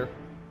earlier.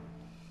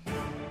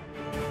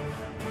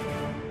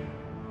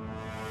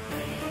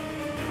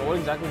 So what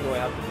exactly do I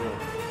have to do?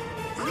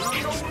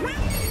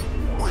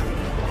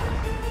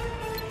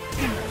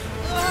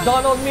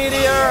 Donald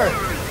Meteor!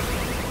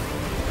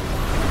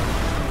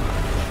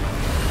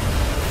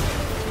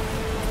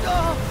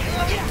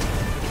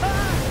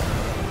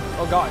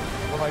 Oh god,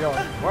 where am I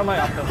going? Where am I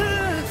up to?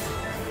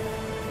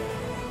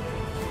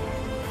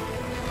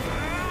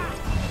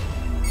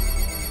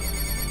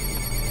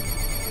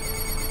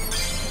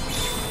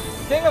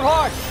 King of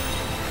Hearts!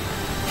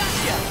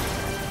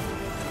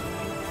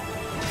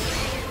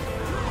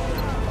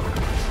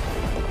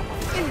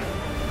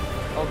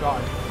 Oh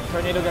god,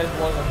 tornado guy's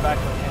blowing us back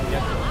and I can't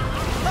get to him.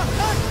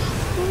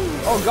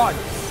 Oh god!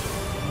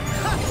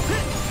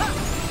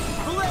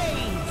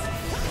 Blaze!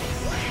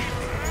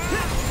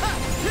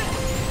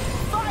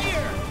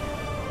 Fire!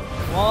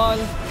 Come on!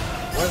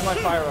 Where's my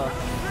fire up?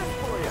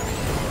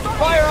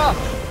 Fire up!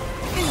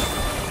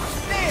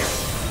 There!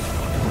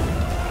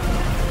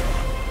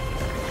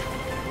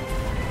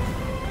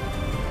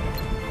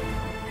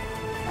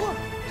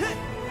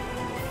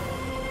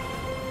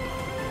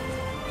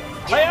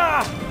 Hiya!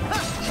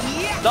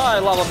 Die,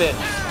 lava bitch!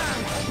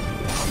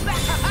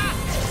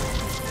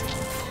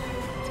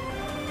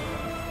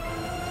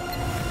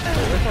 Hey,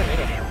 where's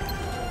tornado?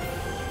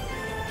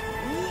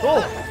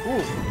 Oh!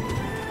 Ooh!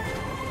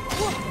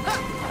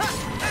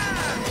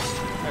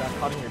 I got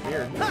caught in your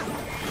beard.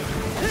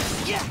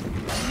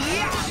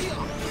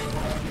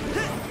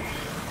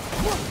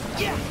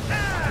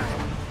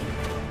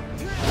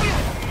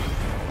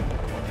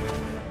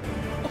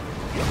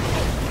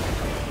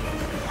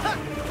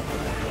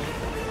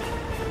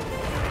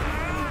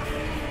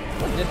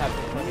 What did happen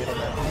to tornado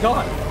man? He's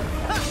gone!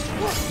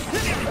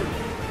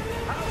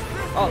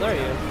 Oh, there he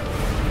is.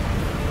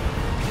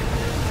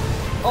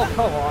 Oh,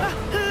 come on.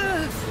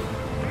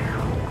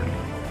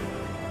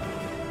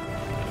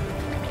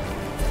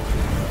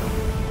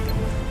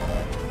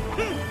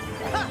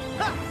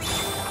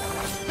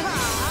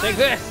 Take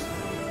this!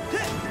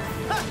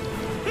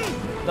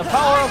 The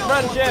power of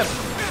friendship!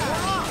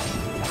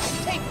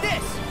 Take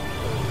this!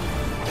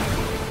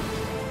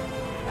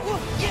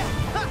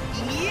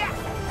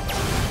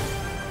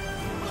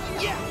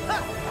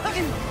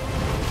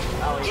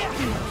 Owie.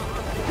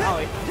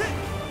 Owie.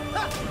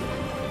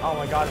 Oh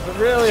my god, it's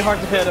really hard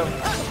to hit him.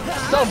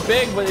 It's so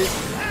big, but it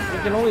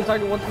can only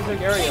target one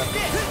specific area.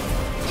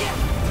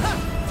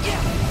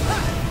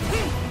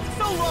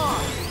 So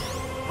long!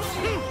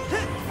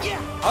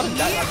 How did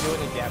that not do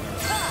any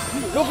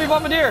damage? Goofy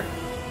Bombardier!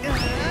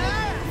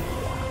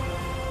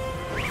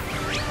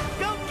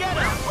 Go get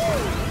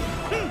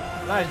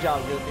him! Nice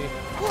job, Goofy.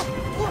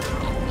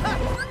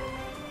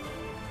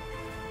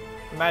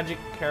 Magic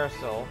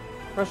Carousel.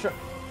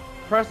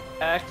 Press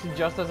X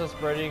just as a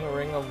spreading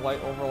ring of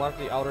light overlaps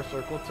the outer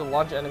circle to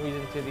launch enemies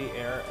into the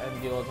air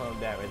and deal a ton of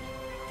damage.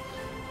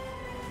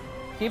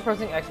 Keep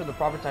pressing X with the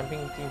proper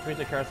timing to increase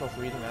the carousel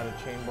speed and add a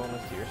chain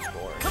bonus to your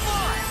score. Come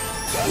on!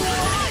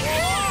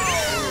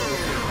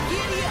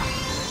 Giddy up!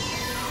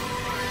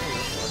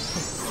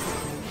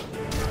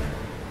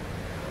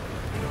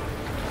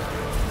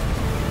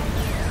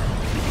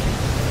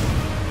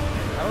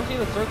 I don't see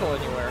the circle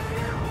anywhere.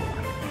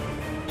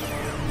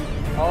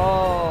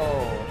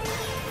 Oh,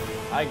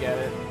 I get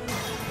it.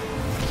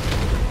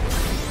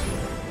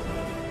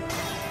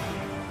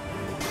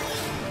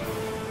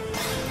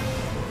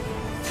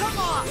 Come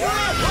on!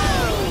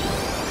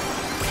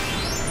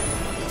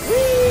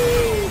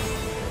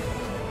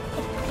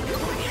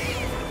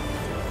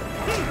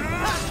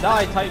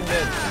 Die, Titan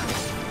mid.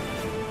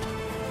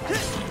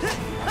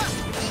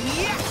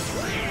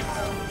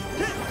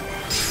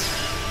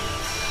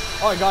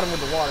 Oh, I got him with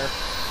the water.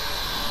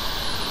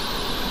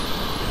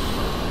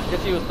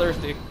 Guess he was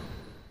thirsty.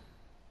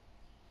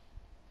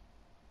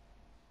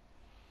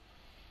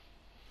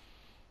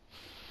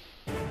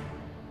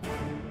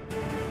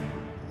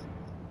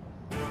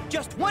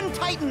 Just one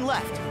Titan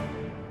left.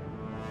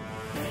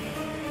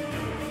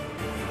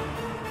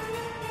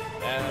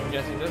 And I'm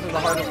guessing this is the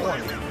hardest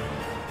one.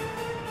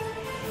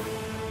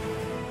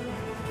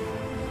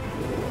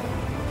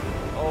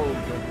 Oh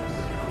goodness.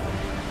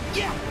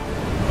 Yeah.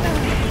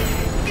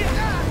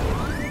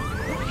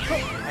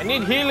 I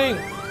need healing.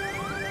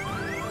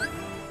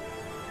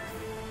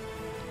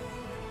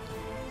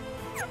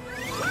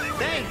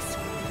 Thanks.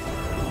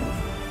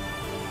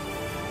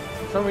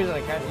 For some reason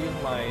I can't use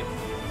my...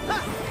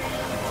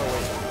 Oh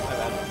wait, my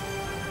bad.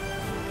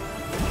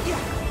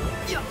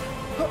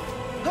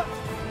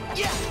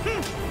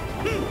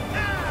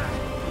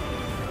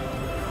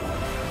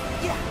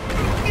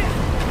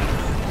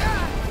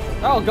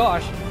 Oh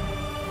gosh.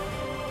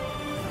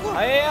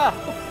 Hiya!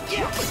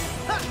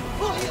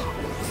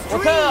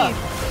 What's up?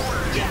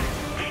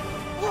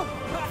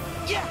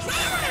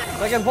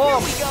 Second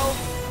form. Here we go.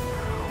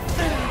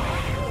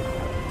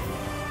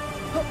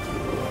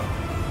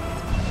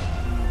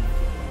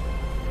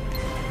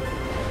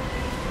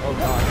 Oh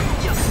god.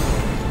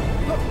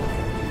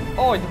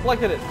 Oh, I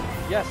deflected it.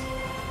 Yes.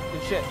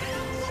 Good shit.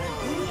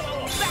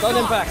 Stun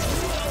impact.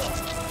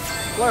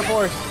 Flare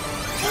force.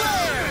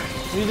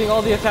 Using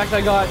all the attacks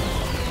I got.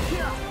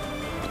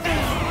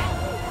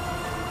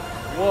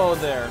 Whoa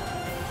there.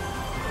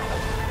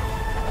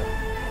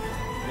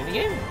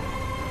 Minigame?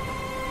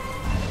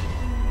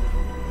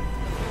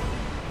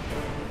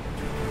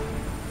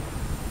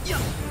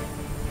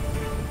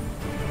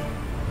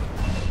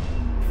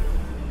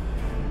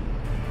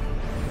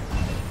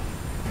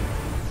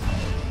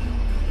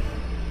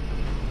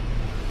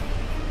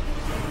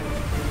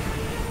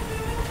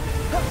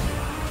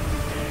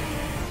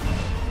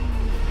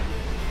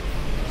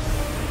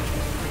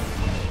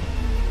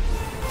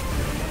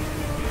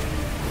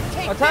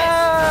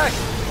 Attack!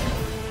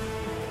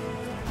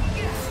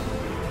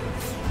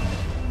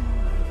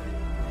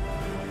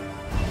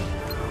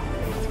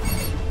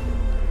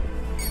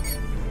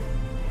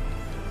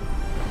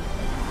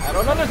 I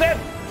don't understand.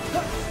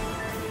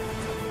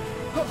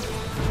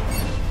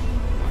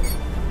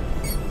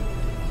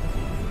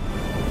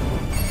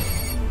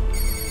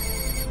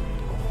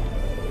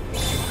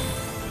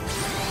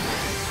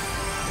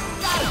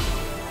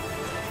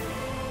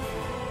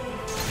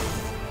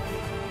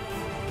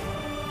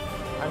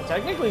 I'm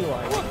technically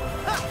lying.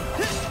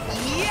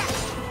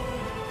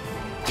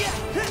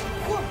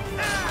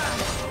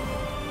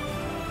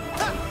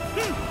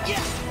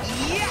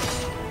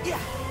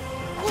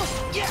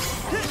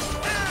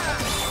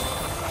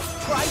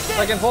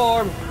 Second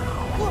form.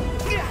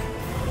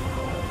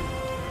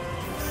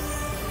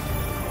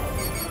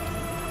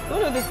 Who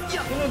knew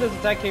this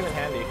attack came in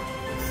handy?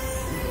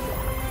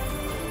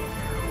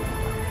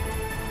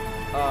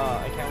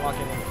 I can't walk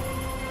in.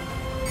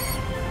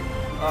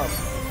 Oh,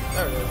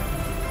 there it is.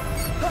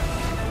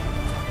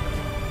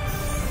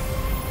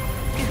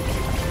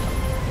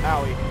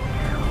 Owie.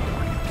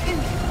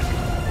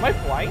 Am I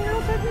flying now,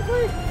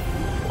 technically?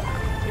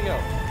 Here you go.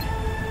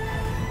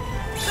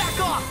 Back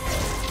off!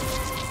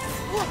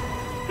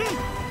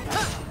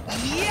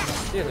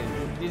 Seriously,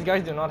 these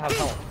guys do not have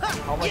health.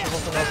 How am I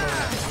supposed to know from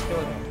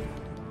killing them?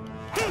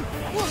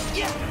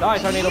 Die,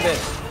 tornado bit!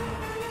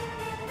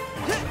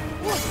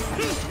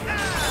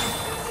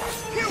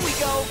 Here we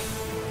go!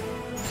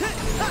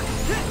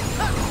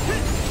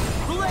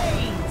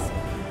 Blaze!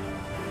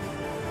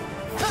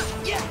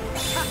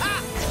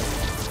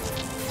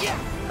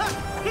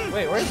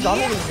 Wait, where's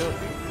Donald and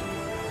Goofy?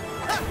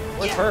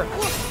 Where's her?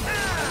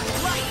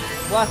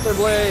 Blaster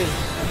Blaze!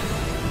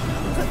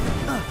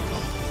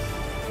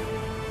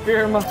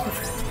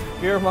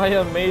 Fear my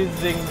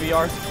amazing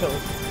VR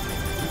skills.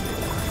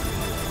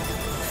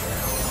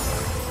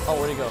 Oh,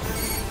 where'd he go?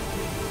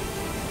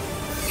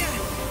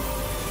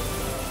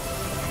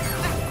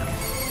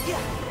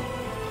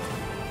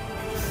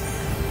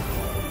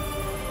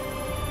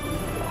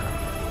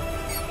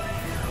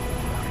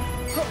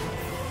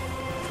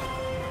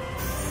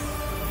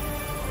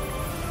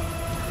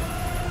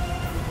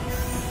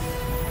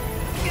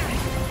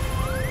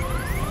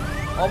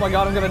 Oh my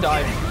god, I'm gonna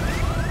die.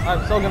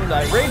 I'm so gonna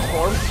die. Rage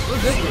form?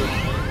 What's this dude?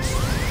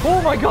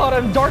 Oh my god,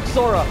 I'm Dark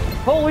Sora!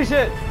 Holy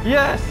shit!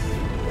 Yes!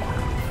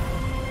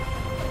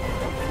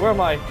 Where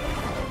am I?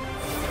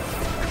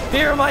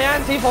 Fear my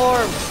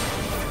anti-form!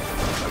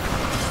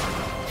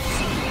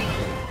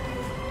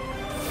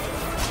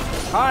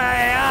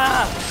 Hiya!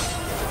 Ah!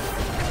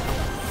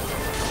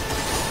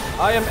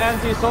 I am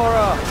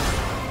anti-Sora.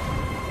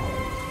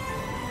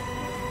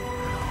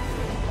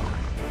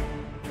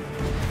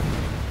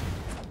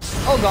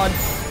 Oh god.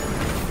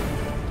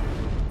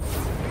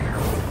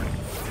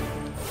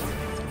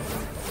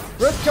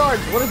 Rift charge,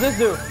 what does this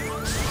do?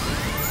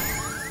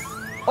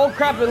 Oh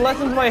crap, it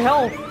lessens my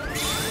health.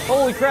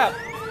 Holy crap.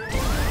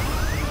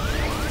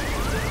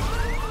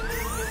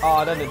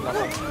 Oh, that did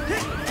nothing.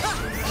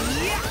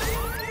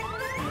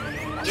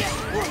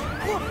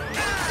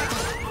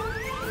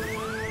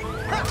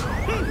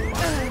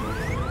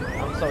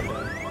 I'm so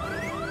dead.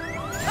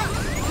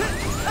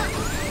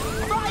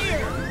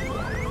 Fire!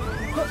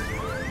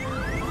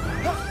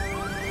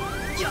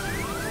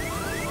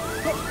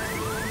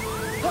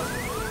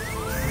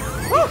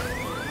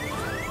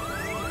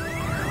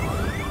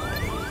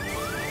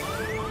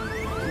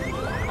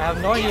 I have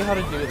no idea how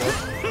to do this.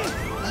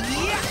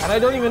 And I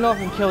don't even know if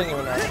I'm killing him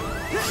or not.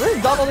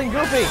 Where's Donald and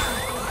Goofy?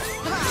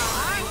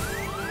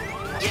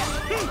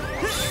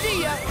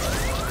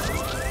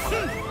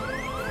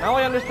 Now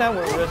I understand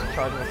what risk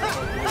charge was supposed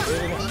to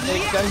do. It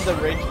extends the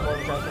range more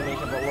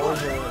transformation, but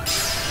lowers your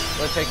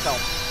what it takes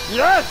health.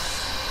 Yes!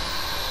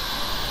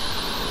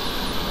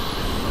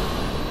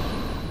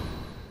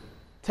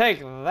 Take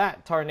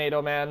that,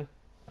 Tornado Man.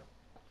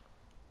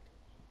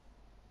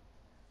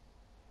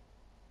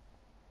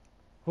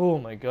 Oh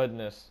my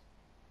goodness.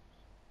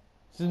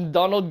 Since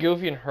Donald,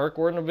 Goofy, and Herc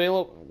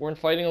weren't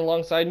fighting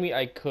alongside me,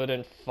 I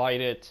couldn't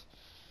fight it.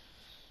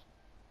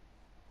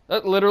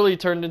 That literally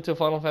turned into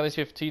Final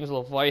Fantasy XV's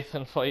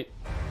Leviathan fight.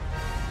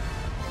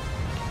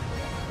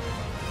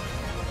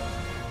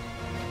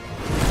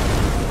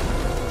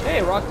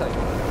 Hey, Rock Titan.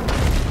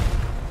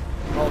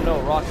 Oh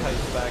no, Rock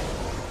Titan's back.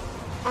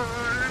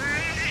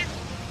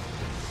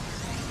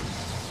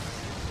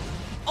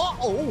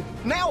 Uh-oh!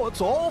 Now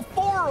it's all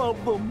 4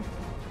 of them!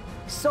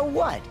 So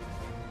what?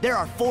 There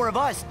are 4 of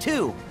us,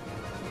 too.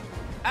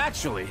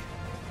 Actually,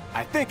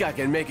 I think I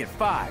can make it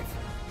 5.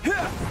 You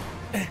want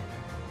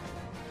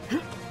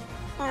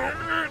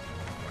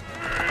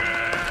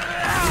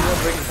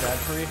Breaking Bad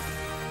for you?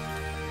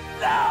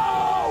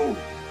 No!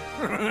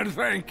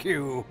 Thank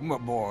you, my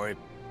boy.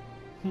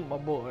 My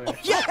boy.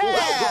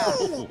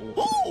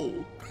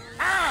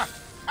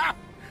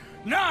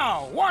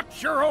 Now,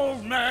 watch your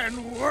old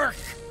man work.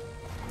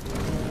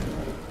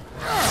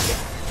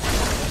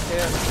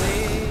 Can't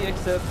see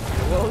except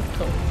you're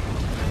welcome.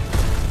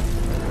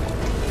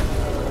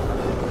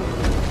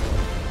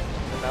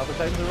 Now the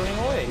Titans are running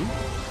away.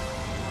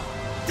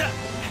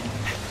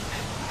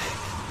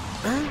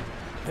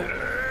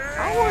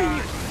 How are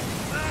you?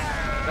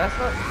 That's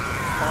not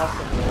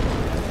possible.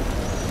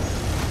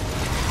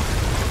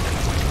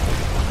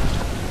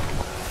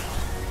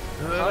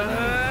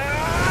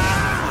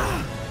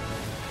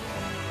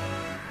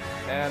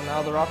 And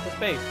now they're off to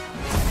space.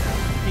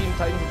 Teen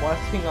Titans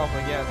blasting off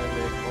again and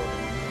they explode.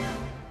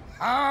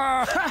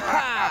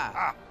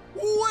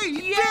 We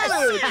did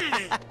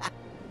it!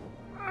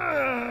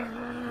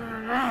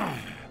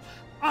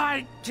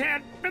 I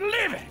can't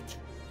believe it!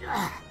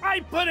 I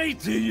put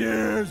 18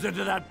 years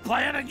into that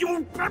plan and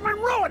you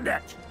ruined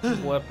it!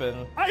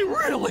 Weapon. I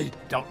really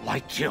don't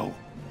like you.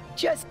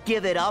 Just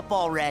give it up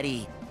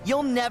already.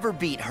 You'll never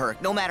beat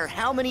Herc, no matter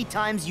how many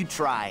times you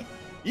try.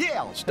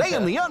 Yeah, stay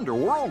in the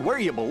underworld where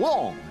you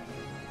belong.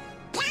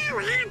 You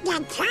have the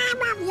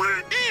time of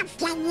your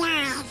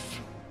afterlife.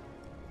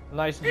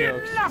 Nice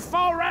jokes. Enough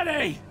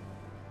already!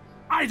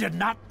 I did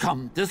not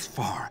come this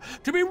far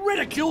to be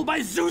ridiculed by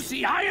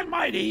Zeusy High and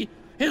Mighty,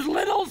 his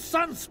little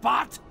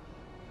sunspot,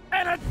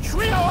 and a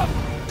trio of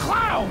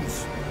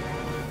clowns!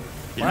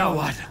 You know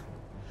what?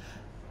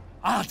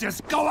 I'll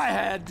just go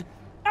ahead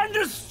and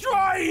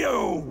destroy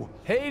you!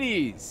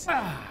 Hades!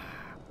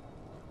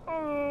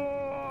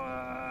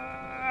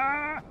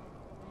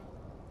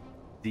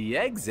 The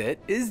exit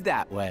is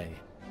that way.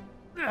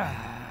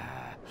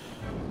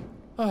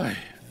 Oy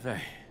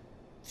vey.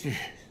 Jeez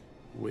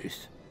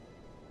whiz.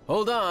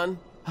 Hold on.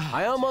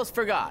 I almost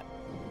forgot.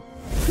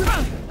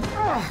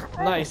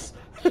 Nice.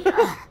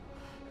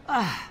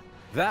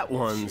 That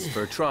one's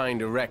for trying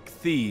to wreck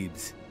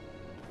Thebes.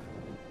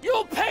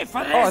 You'll pay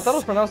for this! Oh, I thought it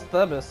was pronounced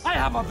Thebes. I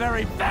have a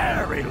very,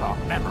 very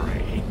long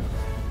memory.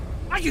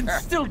 I can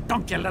still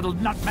dunk your little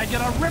nutmeg in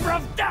a river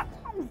of death!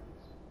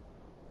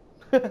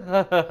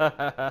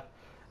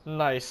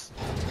 Nice.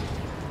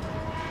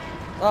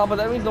 Oh, but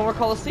that means no more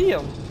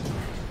Colosseum.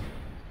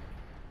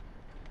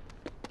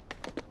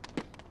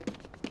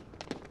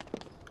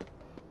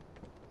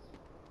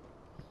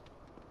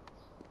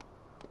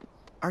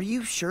 Are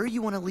you sure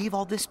you want to leave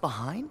all this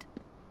behind?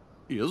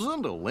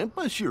 Isn't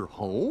Olympus your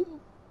home?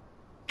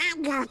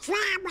 And your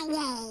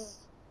family.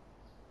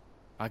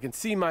 I can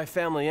see my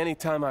family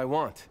anytime I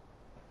want.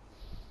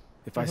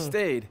 If I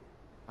stayed,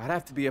 I'd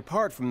have to be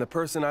apart from the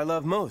person I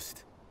love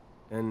most.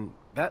 And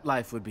that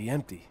life would be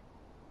empty.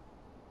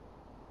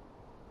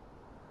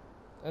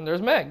 And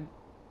there's Meg.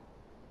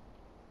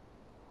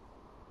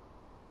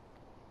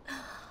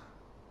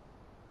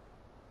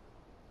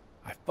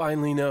 I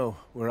finally know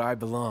where I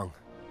belong.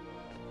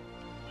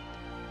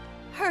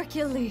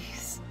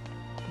 Hercules.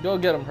 Go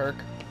get him, Herc.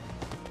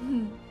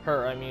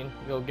 Her, I mean.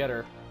 Go get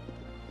her.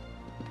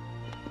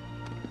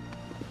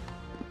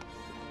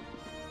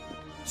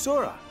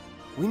 Sora,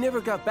 we never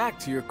got back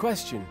to your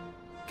question.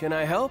 Can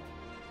I help?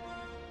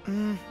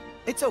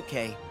 It's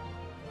okay.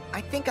 I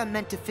think I'm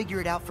meant to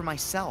figure it out for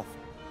myself.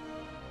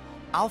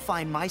 I'll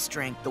find my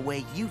strength the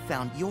way you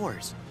found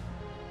yours.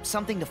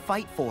 Something to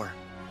fight for,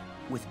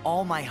 with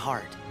all my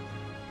heart.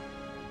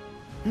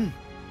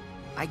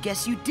 I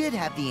guess you did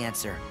have the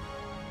answer.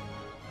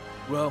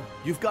 Well,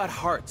 you've got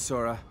heart,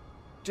 Sora.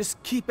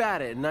 Just keep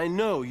at it, and I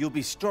know you'll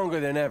be stronger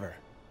than ever.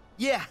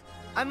 Yeah,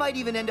 I might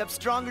even end up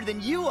stronger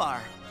than you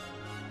are.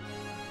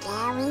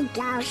 There he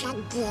goes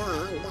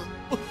again.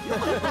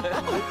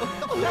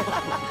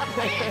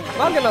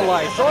 Not gonna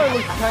lie, Sora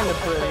looks kind of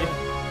pretty.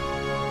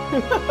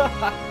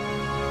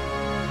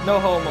 No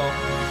homo.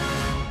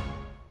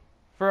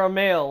 For a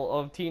male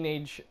of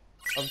teenage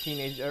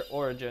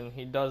origin,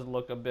 he does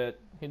look a bit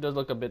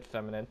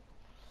feminine.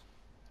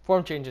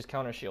 Form changes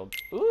counter shield.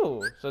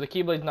 Ooh, so the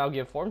Keyblades now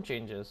give form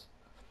changes.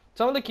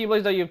 Some of the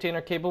Keyblades that you obtain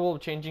are capable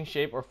of changing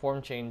shape or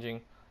form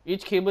changing.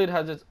 Each Keyblade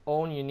has its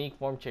own unique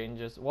form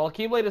changes. While a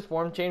Keyblade is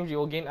form changed, you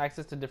will gain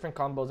access to different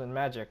combos and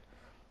magic,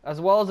 as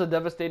well as a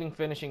devastating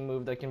finishing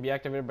move that can be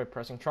activated by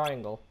pressing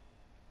triangle.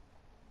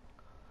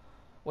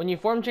 When you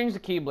form change the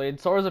Keyblade,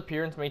 Sora's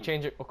appearance may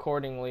change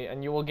accordingly,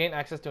 and you will gain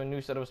access to a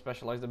new set of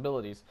specialized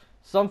abilities.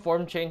 Some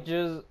form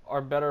changes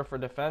are better for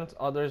defense,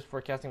 others for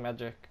casting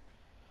magic.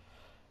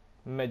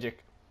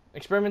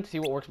 Experiment to see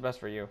what works best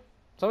for you.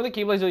 Some of the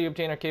Keyblades that you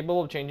obtain are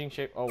capable of changing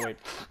shape. Oh wait,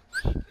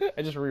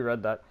 I just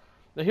reread that.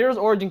 The hero's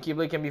origin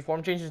Keyblade can be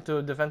form changed into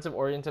a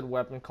defensive-oriented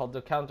weapon called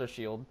the counter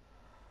shield.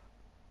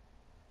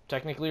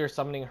 Technically, you're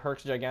summoning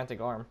Herc's gigantic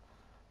arm.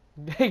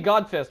 Hey,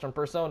 God Fist from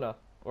Persona,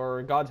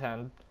 or God's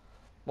Hand.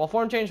 While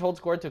form change, hold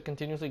square to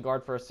continuously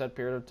guard for a set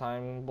period of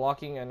time.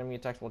 Blocking enemy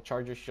attacks will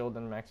charge your shield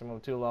in a maximum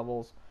of 2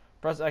 levels.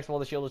 Press X while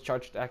the shield is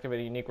charged to activate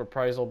a unique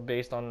reprisal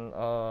based on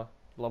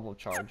level of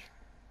charge.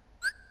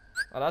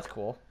 Oh, that's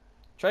cool.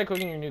 Try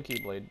equipping your new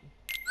Keyblade.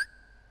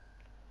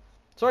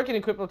 Sora can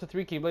equip up to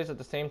 3 Keyblades at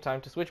the same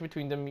time. To switch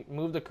between them,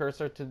 move the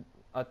cursor to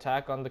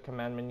attack on the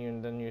command menu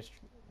and then use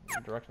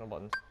directional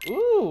buttons.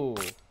 Ooh!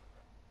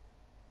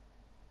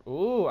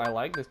 Ooh, I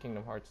like this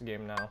Kingdom Hearts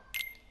game now.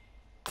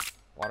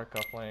 Water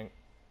coupling.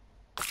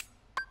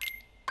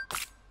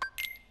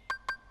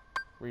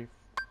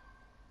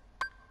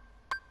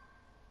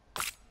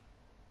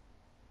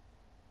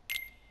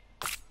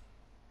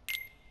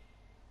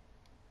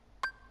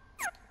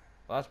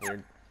 Well, that's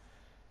weird.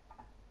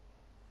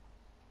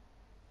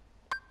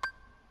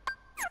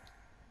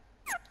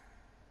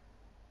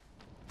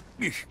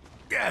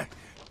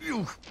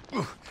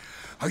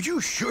 Are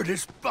you sure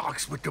this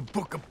box with the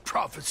Book of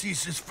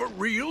Prophecies is for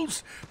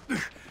reals?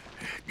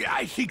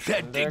 I think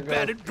that big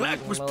batted black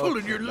was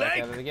pulling your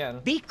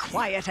leg. Be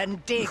quiet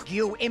and dig,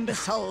 you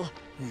imbecile.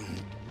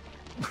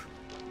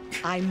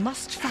 I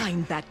must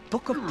find that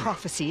Book of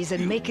Prophecies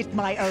and make it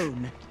my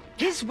own.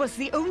 His was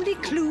the only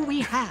clue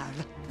we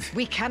have.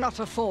 We cannot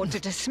afford to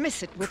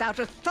dismiss it without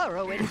a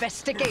thorough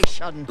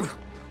investigation.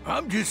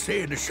 I'm just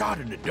saying a shot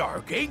in the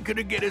dark ain't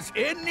gonna get us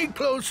any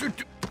closer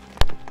to...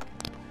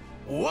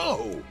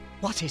 Whoa!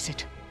 What is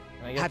it?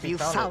 Have you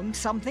found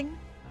something?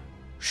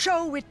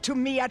 Show it to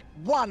me at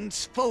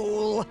once,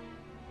 fool!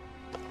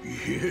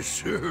 Yes,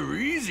 sir,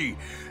 easy.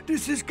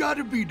 This has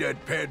gotta be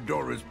that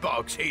Pandora's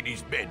box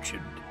Hades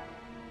mentioned.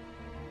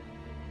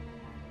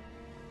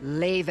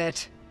 Leave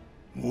it.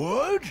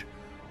 What?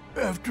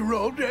 After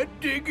all that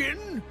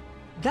digging?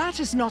 That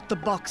is not the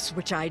box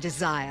which I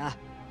desire.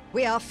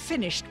 We are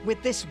finished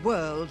with this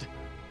world.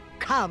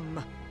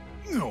 Come.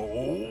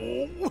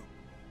 No.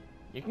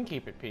 You can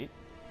keep it, Pete.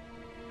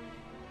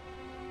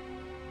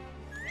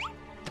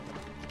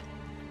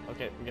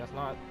 Okay, I guess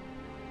not.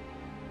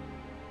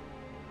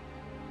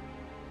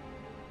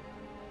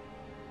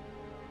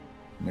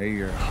 May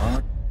your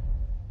heart...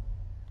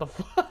 The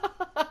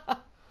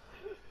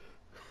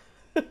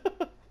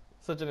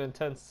Such an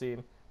intense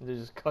scene. It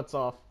just cuts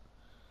off.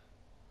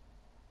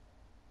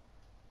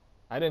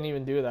 I didn't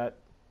even do that.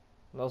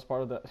 That was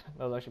part of the.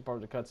 That was actually part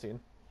of the cutscene.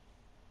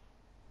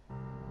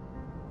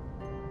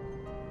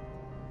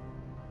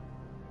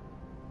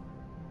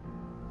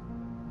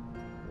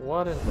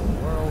 What in the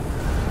world?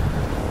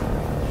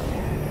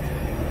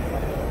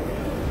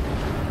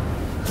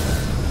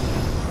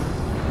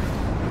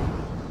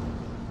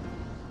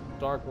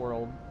 Dark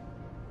world.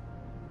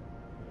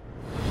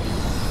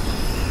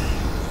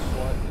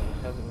 What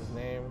in heaven's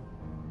name?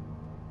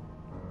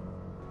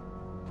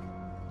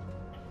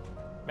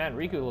 Man,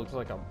 Riku looks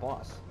like a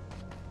boss.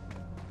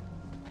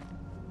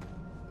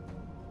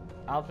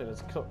 Outfit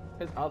is cool.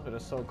 His outfit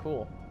is so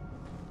cool.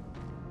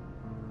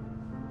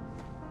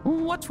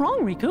 What's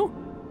wrong, Riku?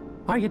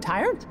 Are you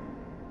tired?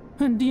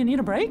 Do you need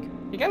a break?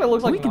 He kind of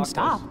looks like we can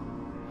stop.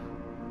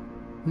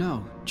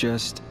 No,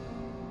 just...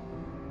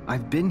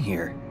 I've been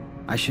here.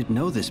 I should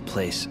know this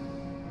place.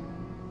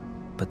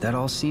 But that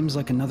all seems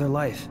like another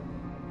life.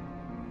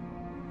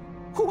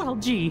 Well,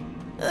 gee,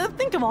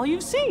 think of all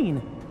you've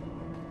seen.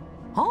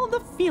 all the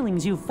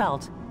feelings you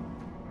felt.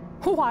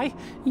 Why,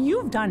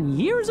 you've done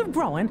years of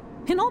growing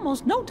in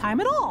almost no time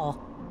at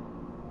all.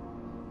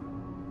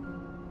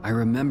 I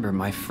remember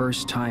my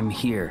first time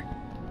here.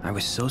 I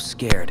was so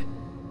scared.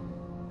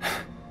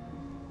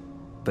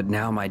 But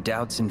now my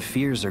doubts and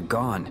fears are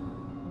gone.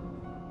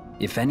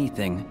 If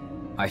anything,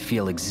 I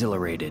feel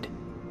exhilarated.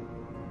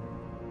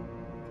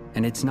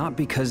 And it's not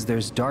because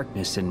there's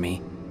darkness in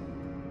me.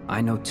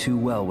 I know too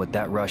well what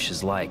that rush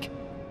is like.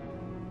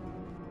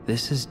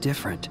 This is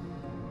different.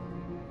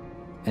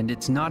 And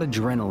it's not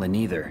adrenaline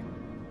either.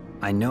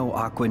 I know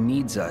Aqua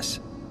needs us,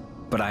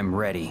 but I'm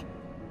ready.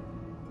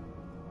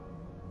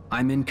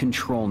 I'm in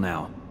control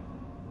now.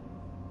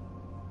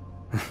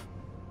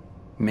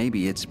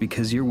 Maybe it's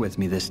because you're with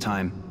me this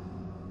time.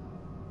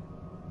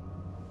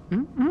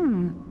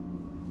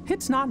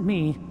 It's not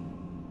me.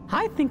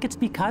 I think it's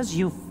because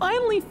you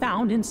finally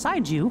found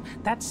inside you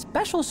that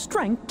special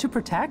strength to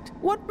protect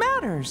what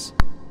matters.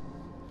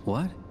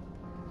 What?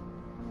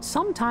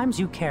 Sometimes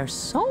you care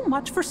so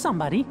much for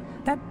somebody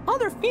that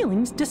other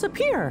feelings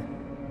disappear.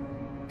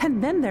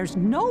 And then there's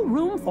no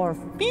room for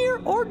fear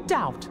or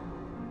doubt.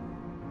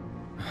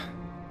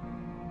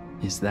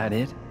 Is that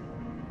it?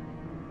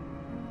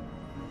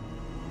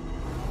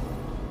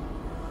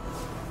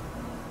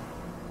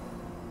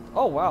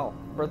 Oh wow,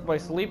 Birth by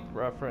Sleep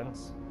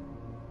reference.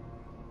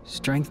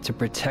 Strength to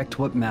protect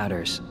what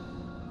matters.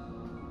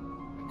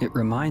 It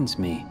reminds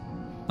me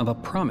of a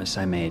promise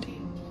I made.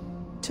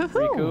 To who?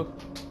 Riku.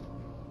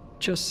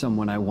 Just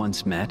someone I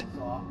once met.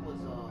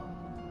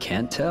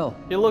 Can't tell.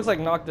 He looks like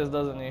Noctis,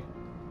 doesn't he?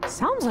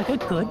 Sounds like a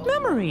good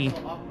memory.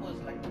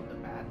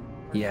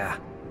 Yeah.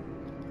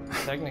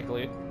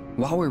 Technically.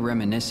 While we're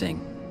reminiscing,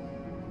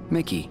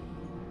 Mickey,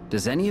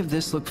 does any of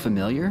this look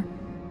familiar?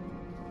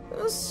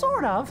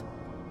 Sort of.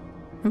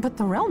 But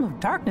the realm of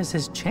darkness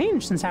has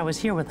changed since I was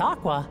here with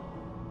Aqua.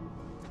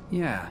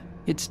 Yeah,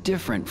 it's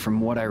different from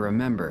what I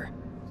remember.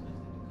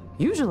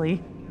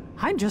 Usually,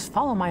 I'd just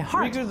follow my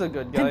heart. Riku's a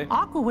good guy. And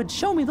Aqua would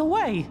show me the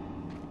way.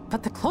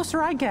 But the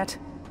closer I get,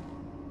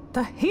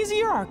 the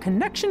hazier our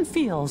connection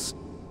feels.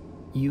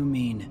 You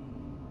mean?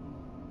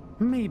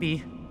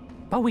 Maybe.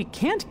 But we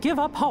can't give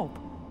up hope.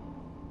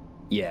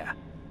 Yeah.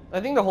 I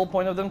think the whole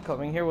point of them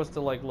coming here was to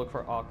like look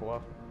for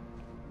Aqua.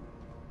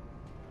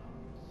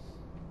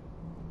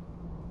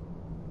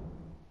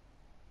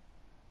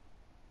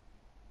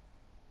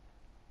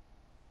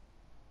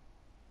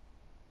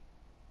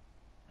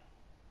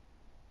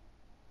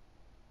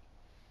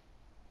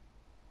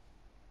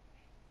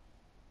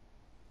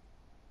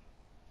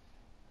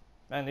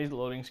 Man, these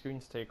loading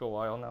screens take a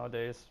while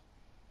nowadays.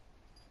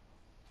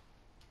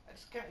 It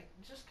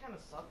just kind of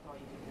sucked how you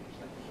can finish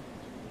that mission.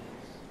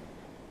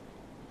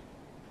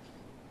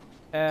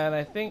 And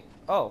I think,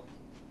 oh,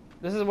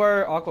 this is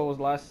where Aqua was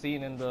last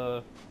seen in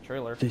the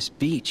trailer. This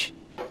beach.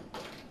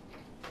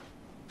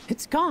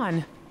 It's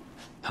gone.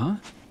 Huh?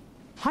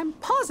 I'm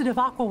positive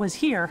Aqua was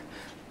here.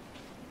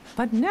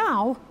 But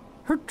now,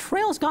 her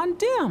trail's gone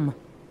dim.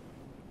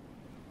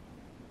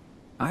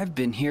 I've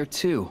been here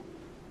too.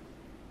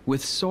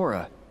 With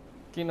Sora.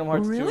 Kingdom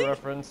Hearts Really? 2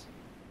 reference.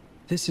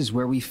 This is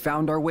where we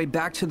found our way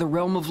back to the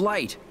realm of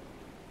light.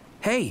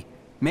 Hey,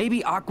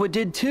 maybe Aqua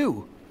did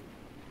too.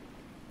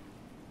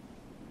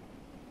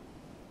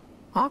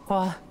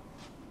 Aqua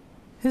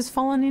has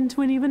fallen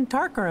into an even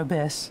darker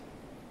abyss.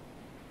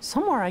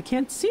 Somewhere I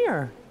can't see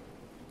her.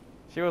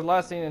 She was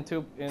last seen in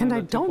And the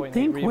I don't 2.8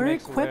 think we're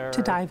remix equipped to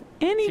where dive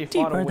she any fought a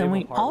deeper than wave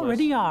we of Heartless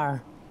already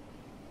are.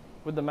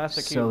 with the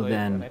Master So Keyblade,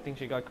 then- and I think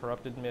she got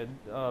corrupted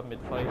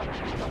mid-fight.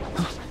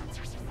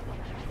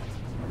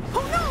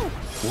 Oh no!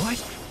 What?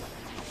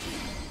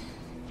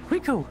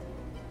 Riku,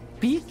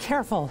 be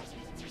careful.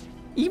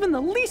 Even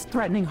the least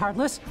threatening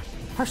Heartless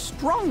are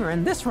stronger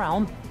in this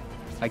realm.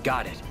 I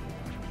got it.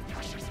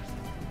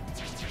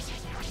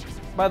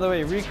 By the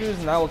way,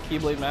 Riku's now a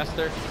Keyblade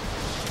Master.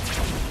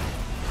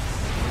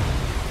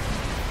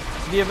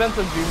 The events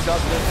of Dream Drop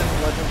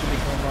Distance led him to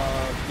become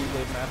a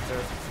Keyblade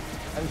Master.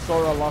 And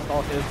Sora lost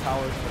all his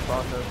powers in the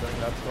process during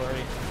that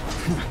story.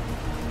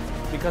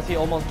 Because he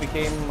almost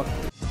became a...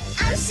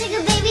 I'm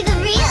Sugar Baby, the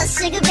real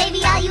Sugar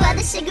Baby. All you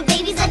other Sugar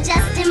Babies are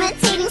just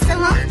imitating. So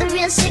won't the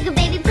real Sugar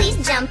Baby please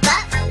jump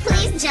up?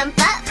 Please jump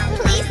up,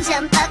 please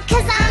jump up.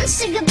 Cause I'm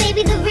Sugar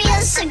Baby, the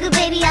real Sugar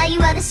Baby. All you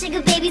other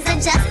Sugar Babies are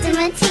just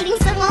imitating.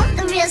 So won't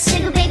the real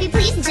Sugar Baby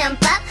please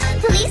jump up?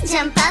 Please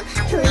jump up,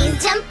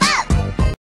 please jump